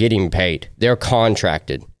riders are getting paid. They're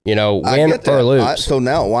contracted, you know, win or lose. So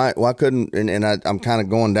now why couldn't, and I'm kind of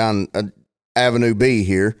going down Avenue B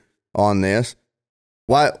here on this.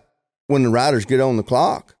 Why, when the riders get on the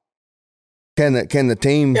clock, can the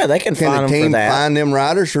team? Yeah, they can fine the them team for that. fine them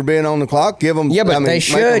riders for being on the clock? Give them. Yeah, but they make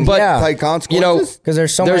should, them yeah. pay consequences. You know, Because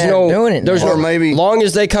there's so many doing it. There's now. Or maybe- long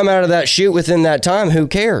as they come out of that chute within that time, who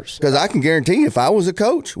cares? Because I can guarantee you, if I was a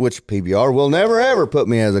coach, which PBR will never ever put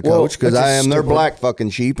me as a coach, because which is I am their stupid. black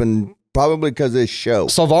fucking sheep, and probably because this show.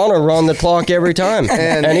 Savannah run the clock every time,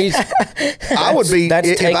 and he's I would be that's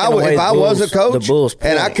if taking I away was a the coach Bulls'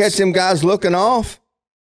 and I points. catch them guys looking off.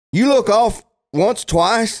 You look off once,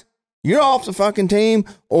 twice, you're off the fucking team,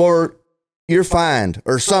 or you're fined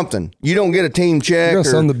or something. You don't get a team check.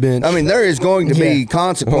 You're on the bench. I mean, there is going to be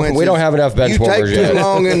consequences. We don't have enough bench You take warmers too yet.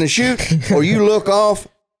 long in the shoot, or you look off.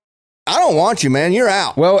 I don't want you, man. You're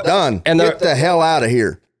out. Well, done. and Get the hell out of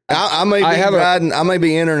here. I may be I may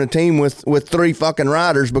be entering a team with 3 fucking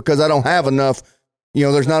riders because I don't have enough. You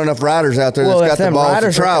know, there's not enough riders out there Well, that's if got the them balls to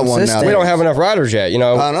riders are try one now. consistent- we don't have enough riders yet. You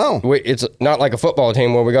know, I know. It's not like a football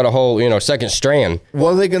team where we got a whole, you know, second strand.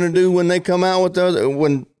 What are they going to do when they come out with the other?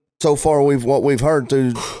 When so far what we've heard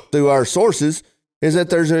through our sources is that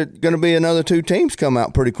there's going to be another 2 teams come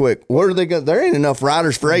out pretty quick. What are they going? There ain't enough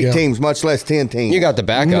riders for 8 teams, much less 10 teams. You got the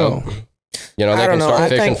backup. No. You know, they I can don't know. start I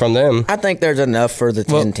fishing think- from them. I think there's enough for the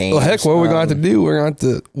 10 teams. Well, heck, what are we going to have to do? We're going to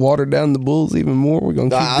have to water down the Bulls even more. We're going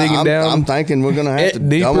to keep digging down. I'm thinking we're going to have to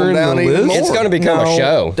deeper dumb them in down the even list? more. It's going to become a No,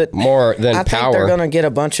 show more than I think power. they're going to get a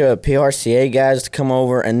bunch of PRCA guys to come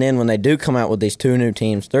over, and then when they do come out with these 2 new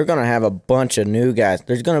teams, they're going to have a bunch of new guys.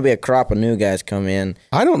 There's going to be a crop of new guys come in.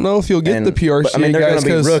 I don't know if you'll get And- the PRCA but, I mean, they're guys going to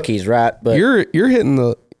be 'cause rookies, right? But you're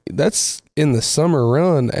hitting that's in the summer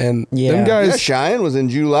run, and Yeah. them Yeah, guys, Cheyenne was in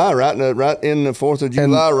July, right in the 4th of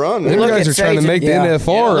July run. them Look guys at are trying to Sage make and- the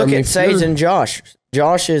NFR. look I mean, at if Sage you're- and Josh.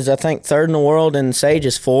 Josh is, I think, 3rd in the world, and Sage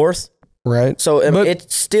is 4th. right? So But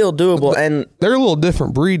it's still doable. And they're a little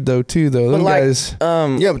different breed though, too. Though them like, guys,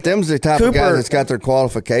 Yeah, but them's the type of Cooper- guy that's got their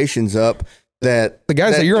qualifications up. That The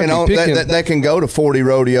guys that you're can gonna be picking- that can go to 40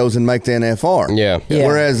 rodeos and make the NFR. Yeah. Yeah.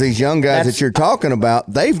 Whereas these young guys That's- that you're talking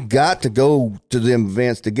about, they've got to go to them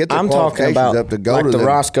events to get their I'm talking qualifications about up to go like to the them.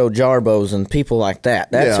 Roscoe Jarbos and people like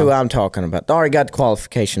that. That's Yeah. who I'm talking about. They already got the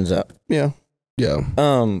qualifications up. Yeah, yeah.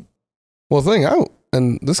 Um, Well, thing out,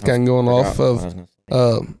 and this guy going off of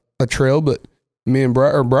a trail, but me and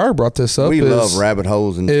Briar brought this up. we is, love rabbit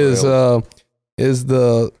holes and is trails. is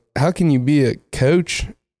the how can you be a coach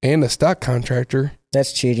and a stock contractor?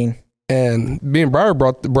 That's cheating. And being Briar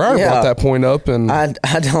brought Yeah. that point up, and I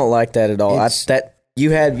don't like that at all. That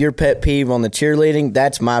you had your pet peeve on the cheerleading.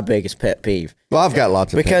 That's my biggest pet peeve. Well, I've got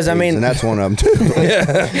lots of because, pet I peeves, mean- and that's one of them too.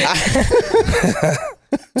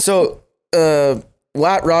 So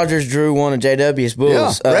White Rogers drew one of JW's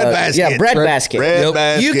bulls. Yeah, breadbasket. Yeah, breadbasket.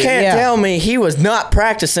 Breadbasket. You can't tell me he was not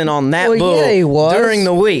practicing on that bull yeah, he was. during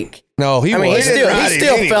the week. No, he I mean, was. he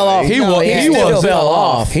still fell off. He No, was. He still was. fell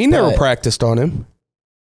off. He never practiced on him.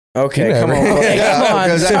 Okay, You come never- on. Yeah, Come on.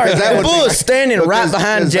 because Sorry, that the would bull be- is standing right because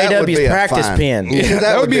behind that would be JW's a practice fine. pen. Yeah,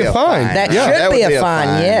 That would be a fine. That Yeah. should That be would a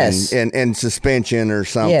fine, yes. and suspension or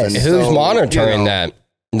something. Yes. Who's So, monitoring you know, that?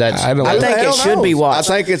 That's I don't I know. think the it hell should be knows? watched.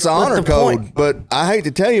 I think it's But honor the code, point- but I hate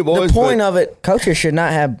to tell you, boys, The point but of it, Coaches should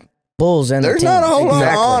not have bulls in there's the not a teams. whole lot of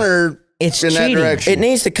Exactly. honor It's in that cheating. direction. it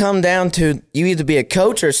needs to come down to you either be a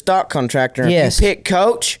coach or a stock contractor. Yes. If you pick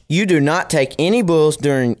coach, you do not take any bulls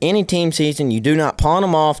during any team season. You do not pawn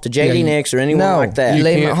them off to JD Nix or anyone No, like that. you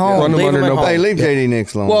leave them can't at home. run them Leave under them at no. home. Hey, leave JD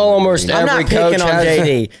Nix alone. well, almost I'm every not coach picking on has,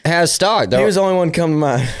 JD. has stock. He was the only one coming to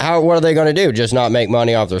mind. What are they going to do? Just not make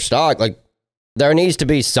money off their stock? Like, there needs to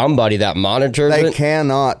be somebody that monitors they it.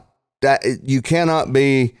 cannot. You cannot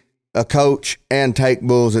be a coach and take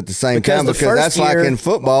bulls at the same Because time the because first that's year- like in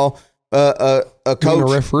football. A coach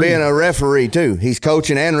referee. being a referee too. He's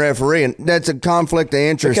coaching and refereeing. That's a conflict of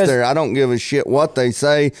interest Because- there. I don't give a shit what they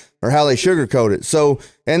say or how they sugarcoat it. So,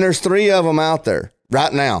 and there's 3 of them out there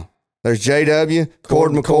right now. There's JW,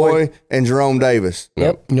 Cord McCoy, and Jerome Davis.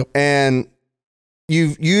 Yep. And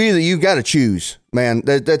you got to choose, man.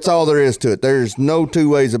 That's all there is to it. There's no two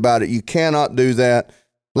ways about it. You cannot do that.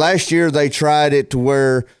 Last year they tried it to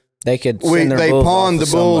where They could send their they bulls pawned off the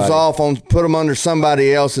to bulls somebody. off on put them under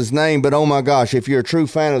somebody else's name. But oh my gosh, if you're a true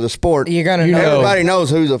fan of the sport, You're gonna know. everybody knows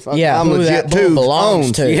who the fuck Yeah, I'm who legit that bull too belongs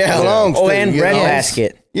owns. to. Yeah. belongs Oh, to, and you know?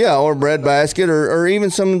 breadbasket. Yeah, or breadbasket, or even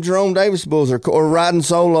some Jerome Davis bulls, or riding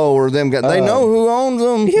solo, or them guys. They know who owns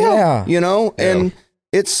them. Yeah. You know, and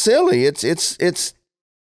it's silly. It's.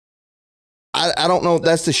 I don't know if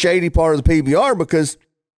that's the shady part of the PBR because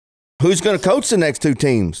who's going to coach the next 2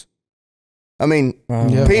 teams? I mean,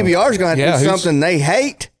 Yeah. PBR is going to have to do who's- something they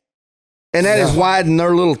hate, and that is widen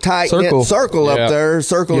their little tight Circle. knit circle Yeah. up there,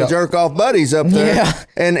 circle Yeah. of jerk off buddies up there, Yeah.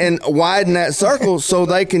 and widen that circle so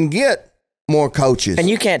they can get more coaches. And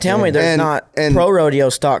you can't tell me there's not pro rodeo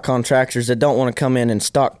stock contractors that don't want to come in and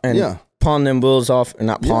stock and Yeah. pawn them bulls off, or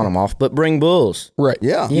not pawn them off, but bring bulls. Right.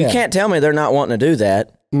 yeah, You can't tell me they're not wanting to do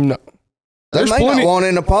that. No. they There's may plenty. not want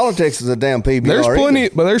into politics as a damn PBR. There's plenty,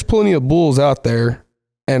 either. but there's plenty of bulls out there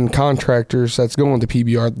and contractors that's going to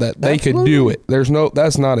PBR that they could do it.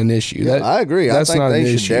 That's not an issue. That, I agree. I That's think not they an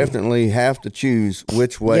should issue. definitely have to choose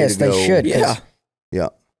which way Yes, to go. they should. Yeah. Yeah.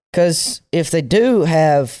 Because if they do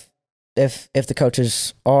have, if the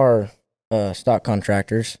coaches are stock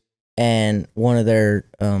contractors and one of their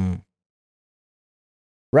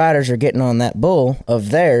riders are getting on that bull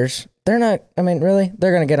of theirs, they're not. I mean, really,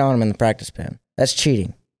 they're going to get on them in the practice pen. That's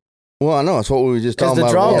cheating. Well, I know that's what we were just 'Cause talking the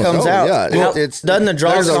about. draw a while comes ago. out. Yeah, Now, it's doesn't the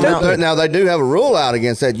draw there's come out? Now they do have a rule out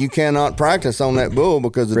against that. You cannot practice on that bull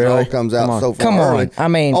because the Really? draw comes out Come on. so far Come early. on. I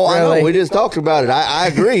mean, Oh, I really? know. We just talked about it. I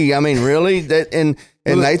agree. I mean, really. That and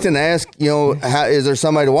Nathan asked, how is there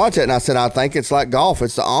somebody to watch that? And I said, I think it's like golf.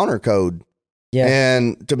 It's the honor code. Yeah.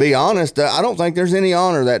 And to be honest, I don't think there's any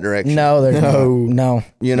honor that direction. No, there's no.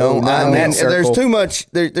 You know, No, not I in mean, that circle. there's too much.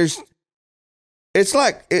 There's. It's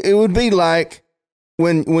like it would be like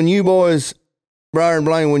when you boys, Briar and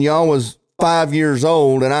Blaine, when y'all was 5 years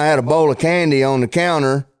old, and I had a bowl of candy on the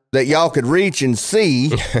counter that y'all could reach and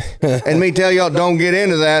see, and me tell y'all don't get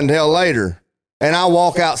into that until later, and I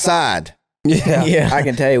walk outside. yeah. I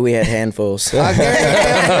can tell you we had handfuls. I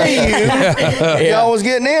guarantee you, y'all was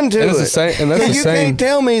getting into And it. it's the same. And that's So the you same. can't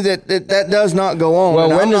tell me that does not go on. Well,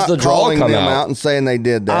 and when I'm does not the draw calling come them out? out and saying they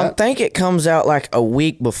did that? I think it comes out like a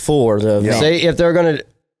week before the event. Say if they're going to,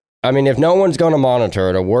 I mean, if no one's going to monitor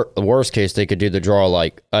it, the worst case, they could do the draw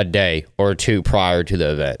like a day or 2 prior to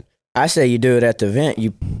the event. I say you do it at the event.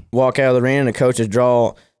 You walk out of the arena, the coaches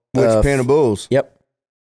draw. Which pen of bulls? Yep.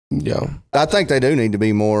 Yeah. I think they do need to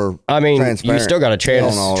be more. I mean, you transparent still got to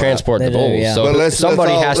on all that. transport the They do, bulls. yeah. So But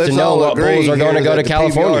somebody has to know what bulls are going to go to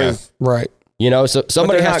California. Right. You know, so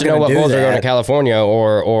somebody they're has not to know gonna what do bulls are going to that. California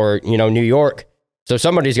or New York. So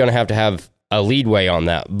somebody's going to have a leadway on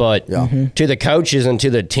that. But to the coaches and to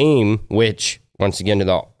the team, which once again to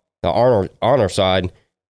the honor side,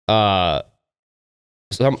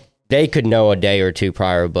 they could know a day or 2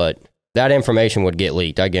 prior, but that information would get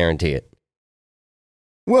leaked. I guarantee it.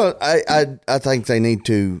 Well, I think they need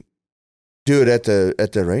to do it at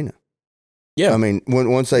the arena. Yeah. I mean,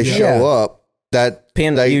 once they Yeah. show up, that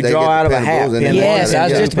Pin- they, you they draw get the out of a pin hat, bulls and pin then one, Yes, they- I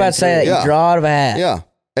was yeah. just about to say that. Yeah. You draw out of a hat. Yeah,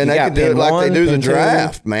 and You they got could do pin it like one, they do the pin two.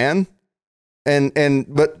 draft, man.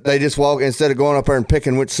 But they just walk instead of going up there and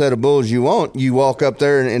picking which set of bulls you want. You walk up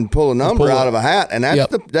there and pull a number pull out it. of a hat, and that's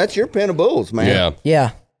Yep. that's your pin of bulls, man. Yeah. Yeah.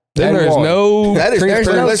 Then there's no That is- There's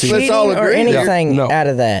no let's cheating all or agree here. anything No. out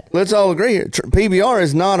of that. Let's all agree here. PBR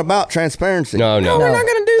is not about transparency. No. We're not going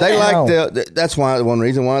to do They that. like that's why one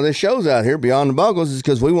reason why this show's out here Beyond the Buckles is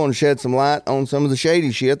because we want to shed some light on some of the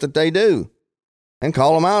shady shit that they do, and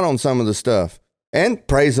call them out on some of the stuff, and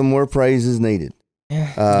praise them where praise is needed.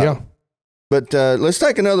 yeah. But let's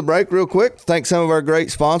take another break real quick. Thank some of our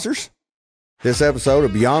great sponsors. This episode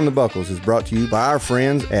of Beyond the Buckles is brought to you by our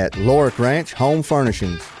friends at Lorick Ranch Home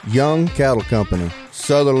Furnishings, Young Cattle Company,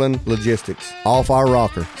 Sutherland Logistics, Off Our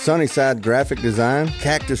Rocker, Sunnyside Graphic Design,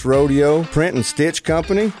 Cactus Rodeo, Print and Stitch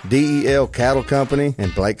Company, DEL Cattle Company,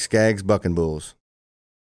 and Blake Skaggs Bucking Bulls.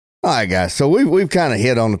 All right, guys. So we've kind of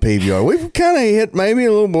hit on the PBR. We've kind of hit maybe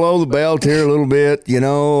a little below the belt here a little bit,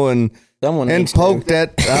 and poked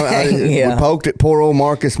at we poked at poor old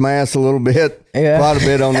Marcus Mass a little bit, quite a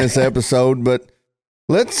bit on this episode. But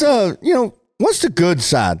let's what's the good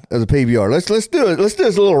side of the PBR? Let's do it. Let's do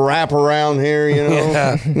this little wrap around here.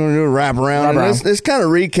 We're gonna do a wrap around. Let's kind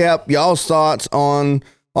of recap y'all's thoughts on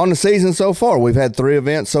the season so far. We've had 3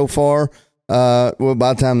 events so far. Well,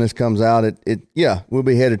 by the time this comes out, we'll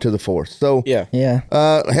be headed to the 4th. So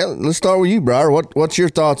let's start with you, Briar. What's your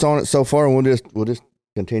thoughts on it so far? And we'll just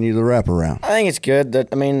continue the wraparound. I think it's good that,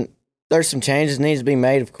 there's some changes needs to be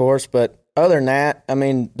made, of course, but other than that,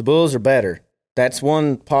 the Bulls are better. That's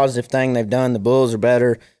one positive thing they've done. The Bulls are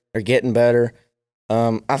better. They're getting better.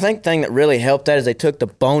 I think the thing that really helped that is they took the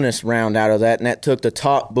bonus round out of that, and that took the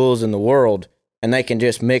top Bulls in the world, and they can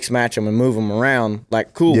just mix match them and move them around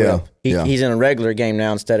like Cool Whip. He's in a regular game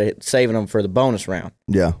now instead of saving them for the bonus round.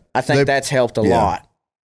 Yeah. I think that's helped a lot.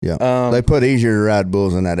 Yeah, they put easier to ride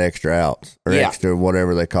bulls in that extra outs or extra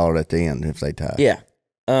whatever they call it at the end if they tie. Yeah,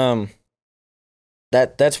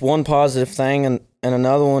 that's one positive thing, and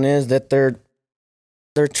another one is that they're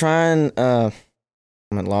trying. I'm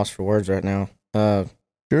at loss for words right now.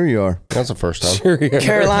 Sure you are. That's the first time. Sure, yeah.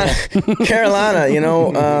 Carolina.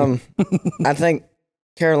 I think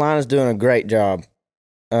Carolina's doing a great job.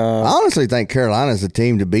 I honestly think Carolina's the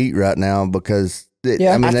team to beat right now because. They've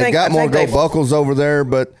got more go buckles over there,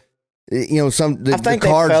 but the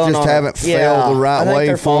cards just haven't fell the right way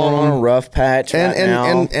they're for them. On a rough patch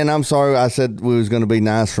and I'm sorry, I said we was going to be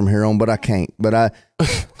nice from here on, but I can't. But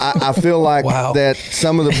I feel like that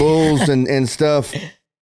some of the bulls and stuff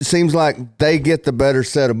seems like they get the better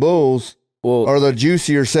set of bulls. Or the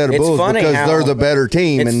juicier set of bulls because they're the better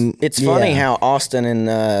team. It's funny how Austin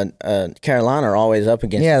and Carolina are always up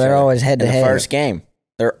against each other. Yeah, they're always head to head. The first game.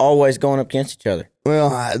 They're always going up against each other.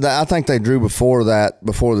 Well, I think they drew before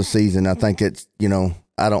the season. I think it's,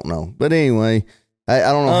 I don't know. But anyway, I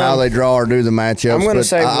don't know how they draw or do the matchups. I'm going to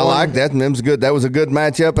say I like that. And that was a good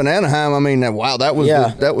matchup in Anaheim.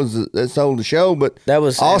 That sold the show. But that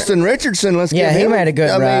was Austin Richardson. He made a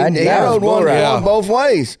good ride. He rode one both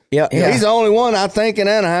ways. Yeah. He's the only one I think in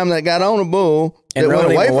Anaheim that got on a bull and that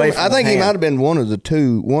went away from I think he might have been one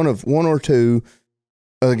or two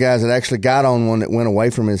of the guys that actually got on one that went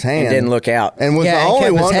away from his hand. And didn't look out. And was the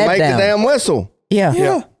only one to make the damn whistle.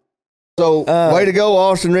 Yeah. So, way to go,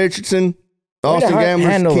 Austin Richardson. Austin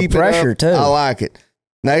Gamblers, keep pressure too. I like it.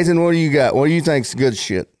 Nathan, what do you got? What do you think's good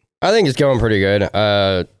shit? I think it's going pretty good.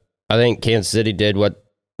 I think Kansas City did what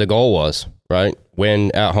the goal was, right?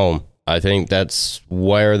 Win at home. I think that's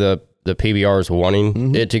where the PBR is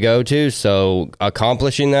wanting it to go to. So,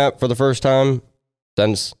 accomplishing that for the first time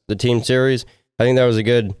since the team series, I think that was a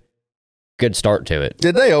good start to it.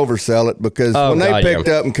 Did they oversell it? Because when they picked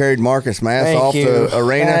up and carried Marcus Mass off the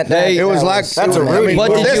arena, it was like that's a Rudy.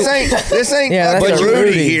 This ain't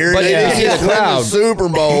Rudy here. But did you see the crowd? Super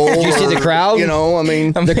Bowl. Did you see the crowd?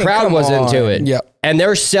 The crowd was into it. Yeah, and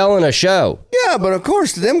they're selling a show. Yeah, but of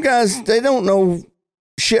course, them guys, they don't know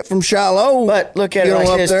shit from Shiloh. But look at it like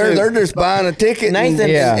up this there, too. They're just buying a ticket. Nathan,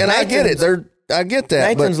 and I get it. I get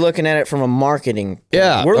that. Nathan's looking at it from a marketing point.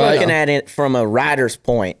 Yeah, we're looking at it from a rider's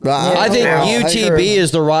point. I think UTB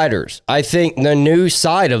is the riders. I think the new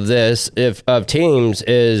side of this, of teams,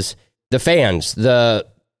 is the fans.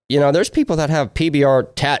 There's people that have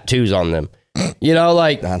PBR tattoos on them. I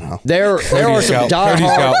know. There are some diehard. Cody's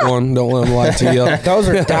got one. Don't let them lie to you. Those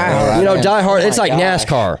are diehard. Diehard. It's like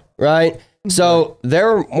NASCAR, right? So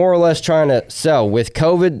they're more or less trying to sell. With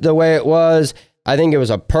COVID the way it was, I think it was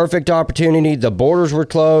a perfect opportunity. The borders were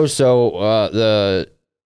closed, so the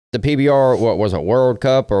PBR, what was it, World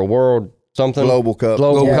Cup or World something? Global Cup.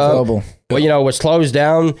 Global. Well, was closed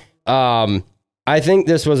down. I think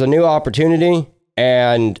this was a new opportunity,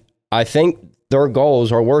 and I think their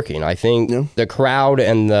goals are working. I think the crowd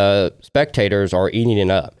and the spectators are eating it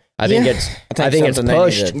up. I think it's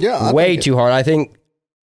pushed way too hard. I think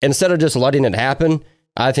instead of just letting it happen,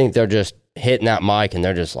 I think they're just hitting that mic and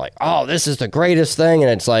they're just like, oh, this is the greatest thing.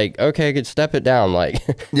 And it's like, okay, could step it down. Like,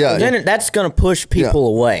 Yeah. Then that's going to push people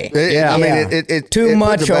away. I mean, Yeah. it Too puts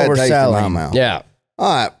much a bad taste in my overselling. mouth. yeah.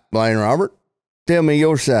 All right, Blaine Robert, tell me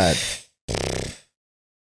your side.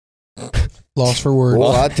 Lost for words.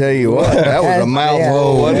 Well, I tell you what, that was a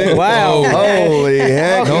mouthful, Yeah. wasn't it? Wow. Holy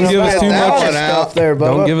heck! Don't give us Spit too that much one out. Stuff there,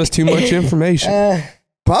 Don't Bubba. give us too much information.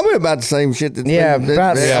 Probably about the same shit. I mean, yeah, we're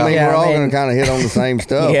all I mean- going to kind of hit on the same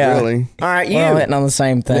stuff, Yeah. really. All right, We're all you. hitting on the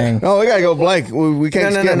same thing. Oh, we got to go Blake. We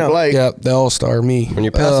can't No, skip no. Blake. Yep, the all-star me. When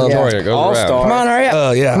you pass the yeah. torch, it goes All-star. around. Come on, hurry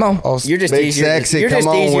up. Yeah. Come on. All-star. You're just Big easier. sexy, You're come just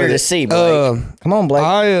on easier with to it. see, Blake. Come on, Blake.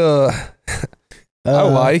 I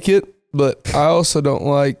like it, but I also don't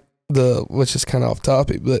like which is kind of off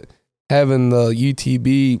topic, but having the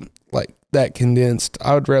UTB like that condensed.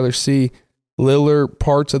 I would rather see littler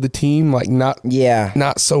parts of the team, like not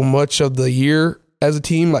so much of the year as a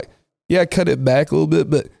team. Like, yeah, cut it back a little bit,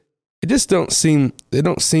 but it just don't seem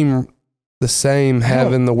the same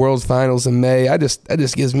having the World Finals in May. That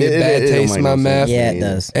just gives me a bad taste in my mouth. Yeah, it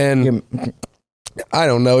does. And I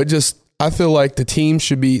don't know. I feel like the team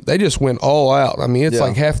they just went all out. I mean, it's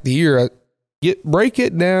like half the year. Break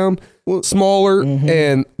it down smaller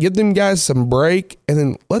and give them guys some break, and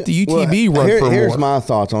then let the UTB run for more. Here's my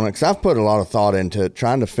thoughts on it, because I've put a lot of thought into it,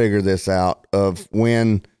 trying to figure this out of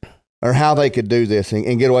when or how they could do this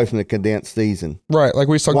and get away from the condensed season. Right, like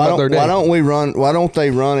we was talking about the other day. Why don't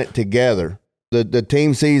they run it together? The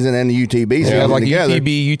team season and the UTB season like together.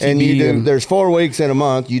 UTB, and there's 4 weeks in a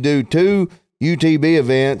month. You do 2 UTB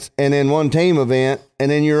events and then 1 team event,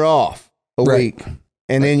 and then you're off a week.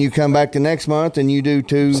 And then you come back the next month and you do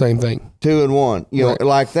 2. Same thing. 2 and 1. You know,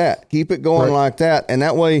 like that. Keep it going like that. And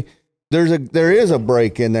that way there is a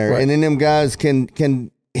break in there. And then them guys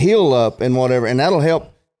can heal up and whatever. And that'll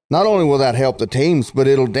help. Not only will that help the teams, but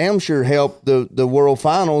it'll damn sure help the World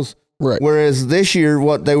Finals. Right. Whereas this year,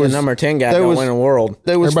 the number 10 guy don't win a world.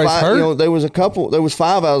 There was Everybody's 5. hurt. You know, there was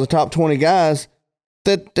 5 out of the top 20 guys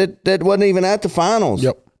that wasn't even at the finals.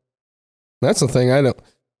 Yep. That's the thing.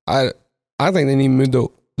 I think they need to move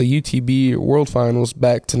the UTB World Finals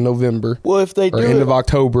back to November. Well, if they or end of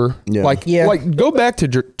October. Yeah. Like go back to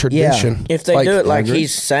tradition. If they do it like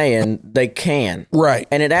he's saying, they can. Right.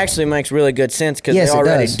 And it actually makes really good sense because Yes, they it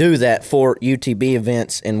already does. do that for UTB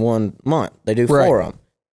events in 1 month. They do 4 of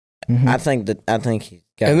them. I think he's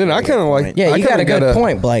got And then I kind of like Yeah, I you got kinda a good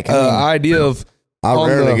point, Blake. I mean, idea of I on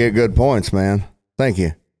rarely the- get good points, man. Thank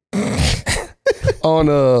you.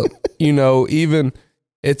 on even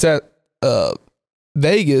it's at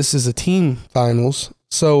Vegas is a team finals,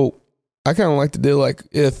 so I kind of like to do like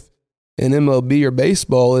if in MLB or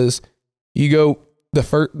baseball is you go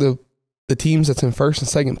the teams that's in first and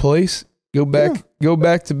second place go back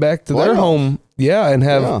to their home and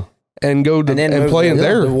have and go to and play in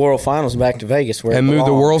their the World Finals back to Vegas where and it move the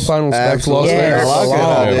belongs. World Finals back to Las Absolutely. Vegas. I like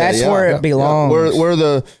that idea. That's where it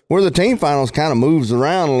belongs. Where the team finals kind of moves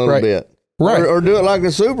around a little bit. Right. Or do it like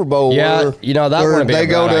the Super Bowl. Yeah, where, that where wouldn't be they a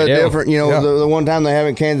go bad to idea. different, the one time they have it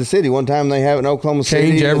in Kansas City, one time they have it in Oklahoma City.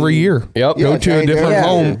 Change every year. Yep. Go to a different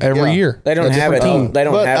home every year. They don't A have different it. team. They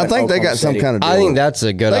don't But have it I in think they Oklahoma got some City. kind of deal. I think that's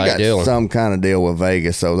a good they idea. got some kind of deal with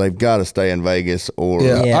Vegas, so they've got to stay in Vegas or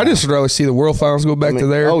Yeah. I just would rather see the World Finals go back to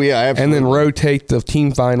there. oh, yeah, absolutely. And then rotate the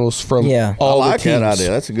team finals from I all like the teams. that idea.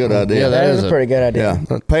 That's a good idea. Yeah, that is a pretty good idea.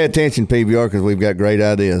 Yeah. Pay attention, PBR, because we've got great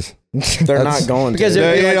ideas. They're not going because to.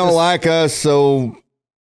 it- They don't like us, so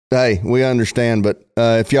hey, we understand. But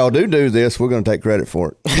if y'all do this, we're going to take credit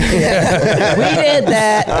for it. We did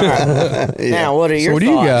that. Now, what are your So what do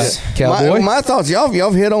you got, thoughts? Cowboy? My thoughts, y'all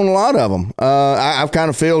hit on a lot of them. I've kind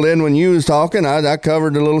of filled in when you was talking. I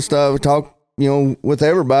covered the little stuff, talked with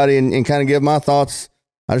everybody, and kind of give my thoughts.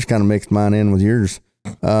 I just kind of mixed mine in with yours.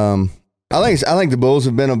 I think the Bulls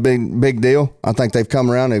have been a big deal. I think they've come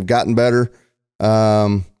around. They've gotten better.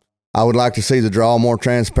 I would like to see the draw more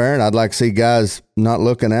transparent. I'd like to see guys not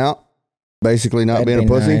looking out, basically not being a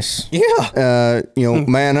pussy. Nice. Yeah.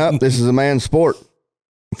 Man up. This is a man's sport.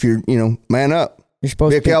 If you're, man up. You're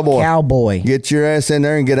supposed Be a to be cowboy. a cowboy. Get your ass in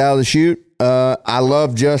there and get out of the chute. I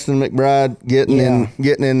love Justin McBride getting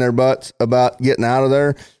in their butts about getting out of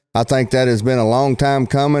there. I think that has been a long time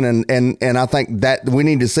coming, and I think that we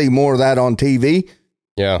need to see more of that on TV.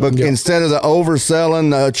 Yeah. But instead of the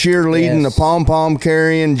overselling, the cheerleading, Yes. the pom-pom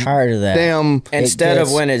carrying, Tired of that. damn Instead of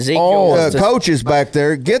gets when Ezekiel was coaches back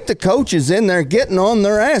there, get the coaches in there getting on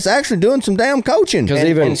their ass, actually doing some damn coaching. Because And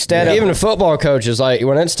even instead of- a football coach is like,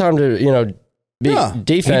 when it's time to be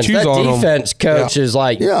defense, He chews that on 'em. defense coach is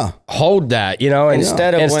like, hold that, and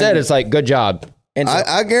Instead of instead when- it's like, good job. and so-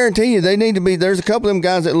 I guarantee you, they need to be. There's a couple of them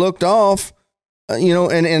guys that looked off,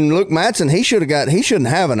 and Luke Mattson, he shouldn't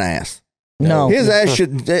have an ass. No. His ass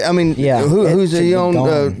should. I mean, Yeah, who's it he should on? be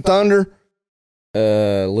gone. Thunder.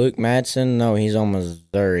 Luke Madsen. No, he's on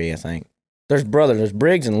Missouri, I think. There's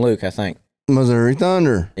Briggs and Luke, I think. Missouri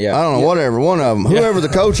Thunder. Yeah. I don't know, whatever. One of them. Whoever the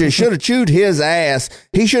coach is should have chewed his ass.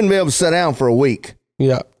 He shouldn't be able to sit down for a week.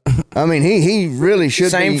 Yeah. I mean, he really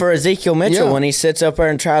should Same be. for Ezekiel Mitchell Yeah. when he sits up there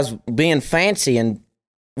and tries being fancy and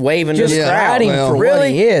waving to Just the crowd. fight him well, for what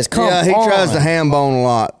really? he is. Come Yeah, he on. tries to ham bone a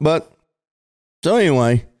lot. But so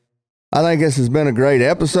anyway, I think this has been a great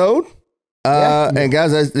episode. And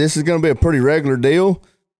guys, this is going to be a pretty regular deal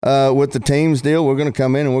with the teams deal. We're going to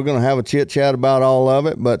come in and we're going to have a chit chat about all of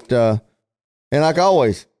it. But and like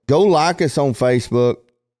always, go like us on Facebook.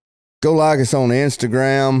 Go like us on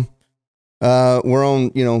Instagram. We're on,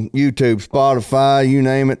 YouTube, Spotify, you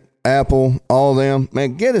name it, Apple, all them.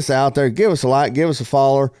 Man, get us out there. Give us a like. Give us a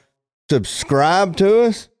follow. Subscribe to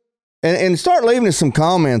us. And start leaving us some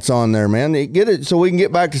comments on there, man. Get it so we can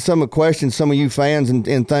get back to some of the questions, some of you fans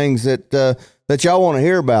and things that y'all want to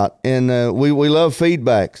hear about. And we love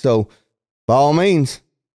feedback. So by all means,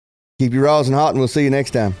 keep your rosin hot and we'll see you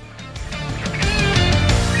next time.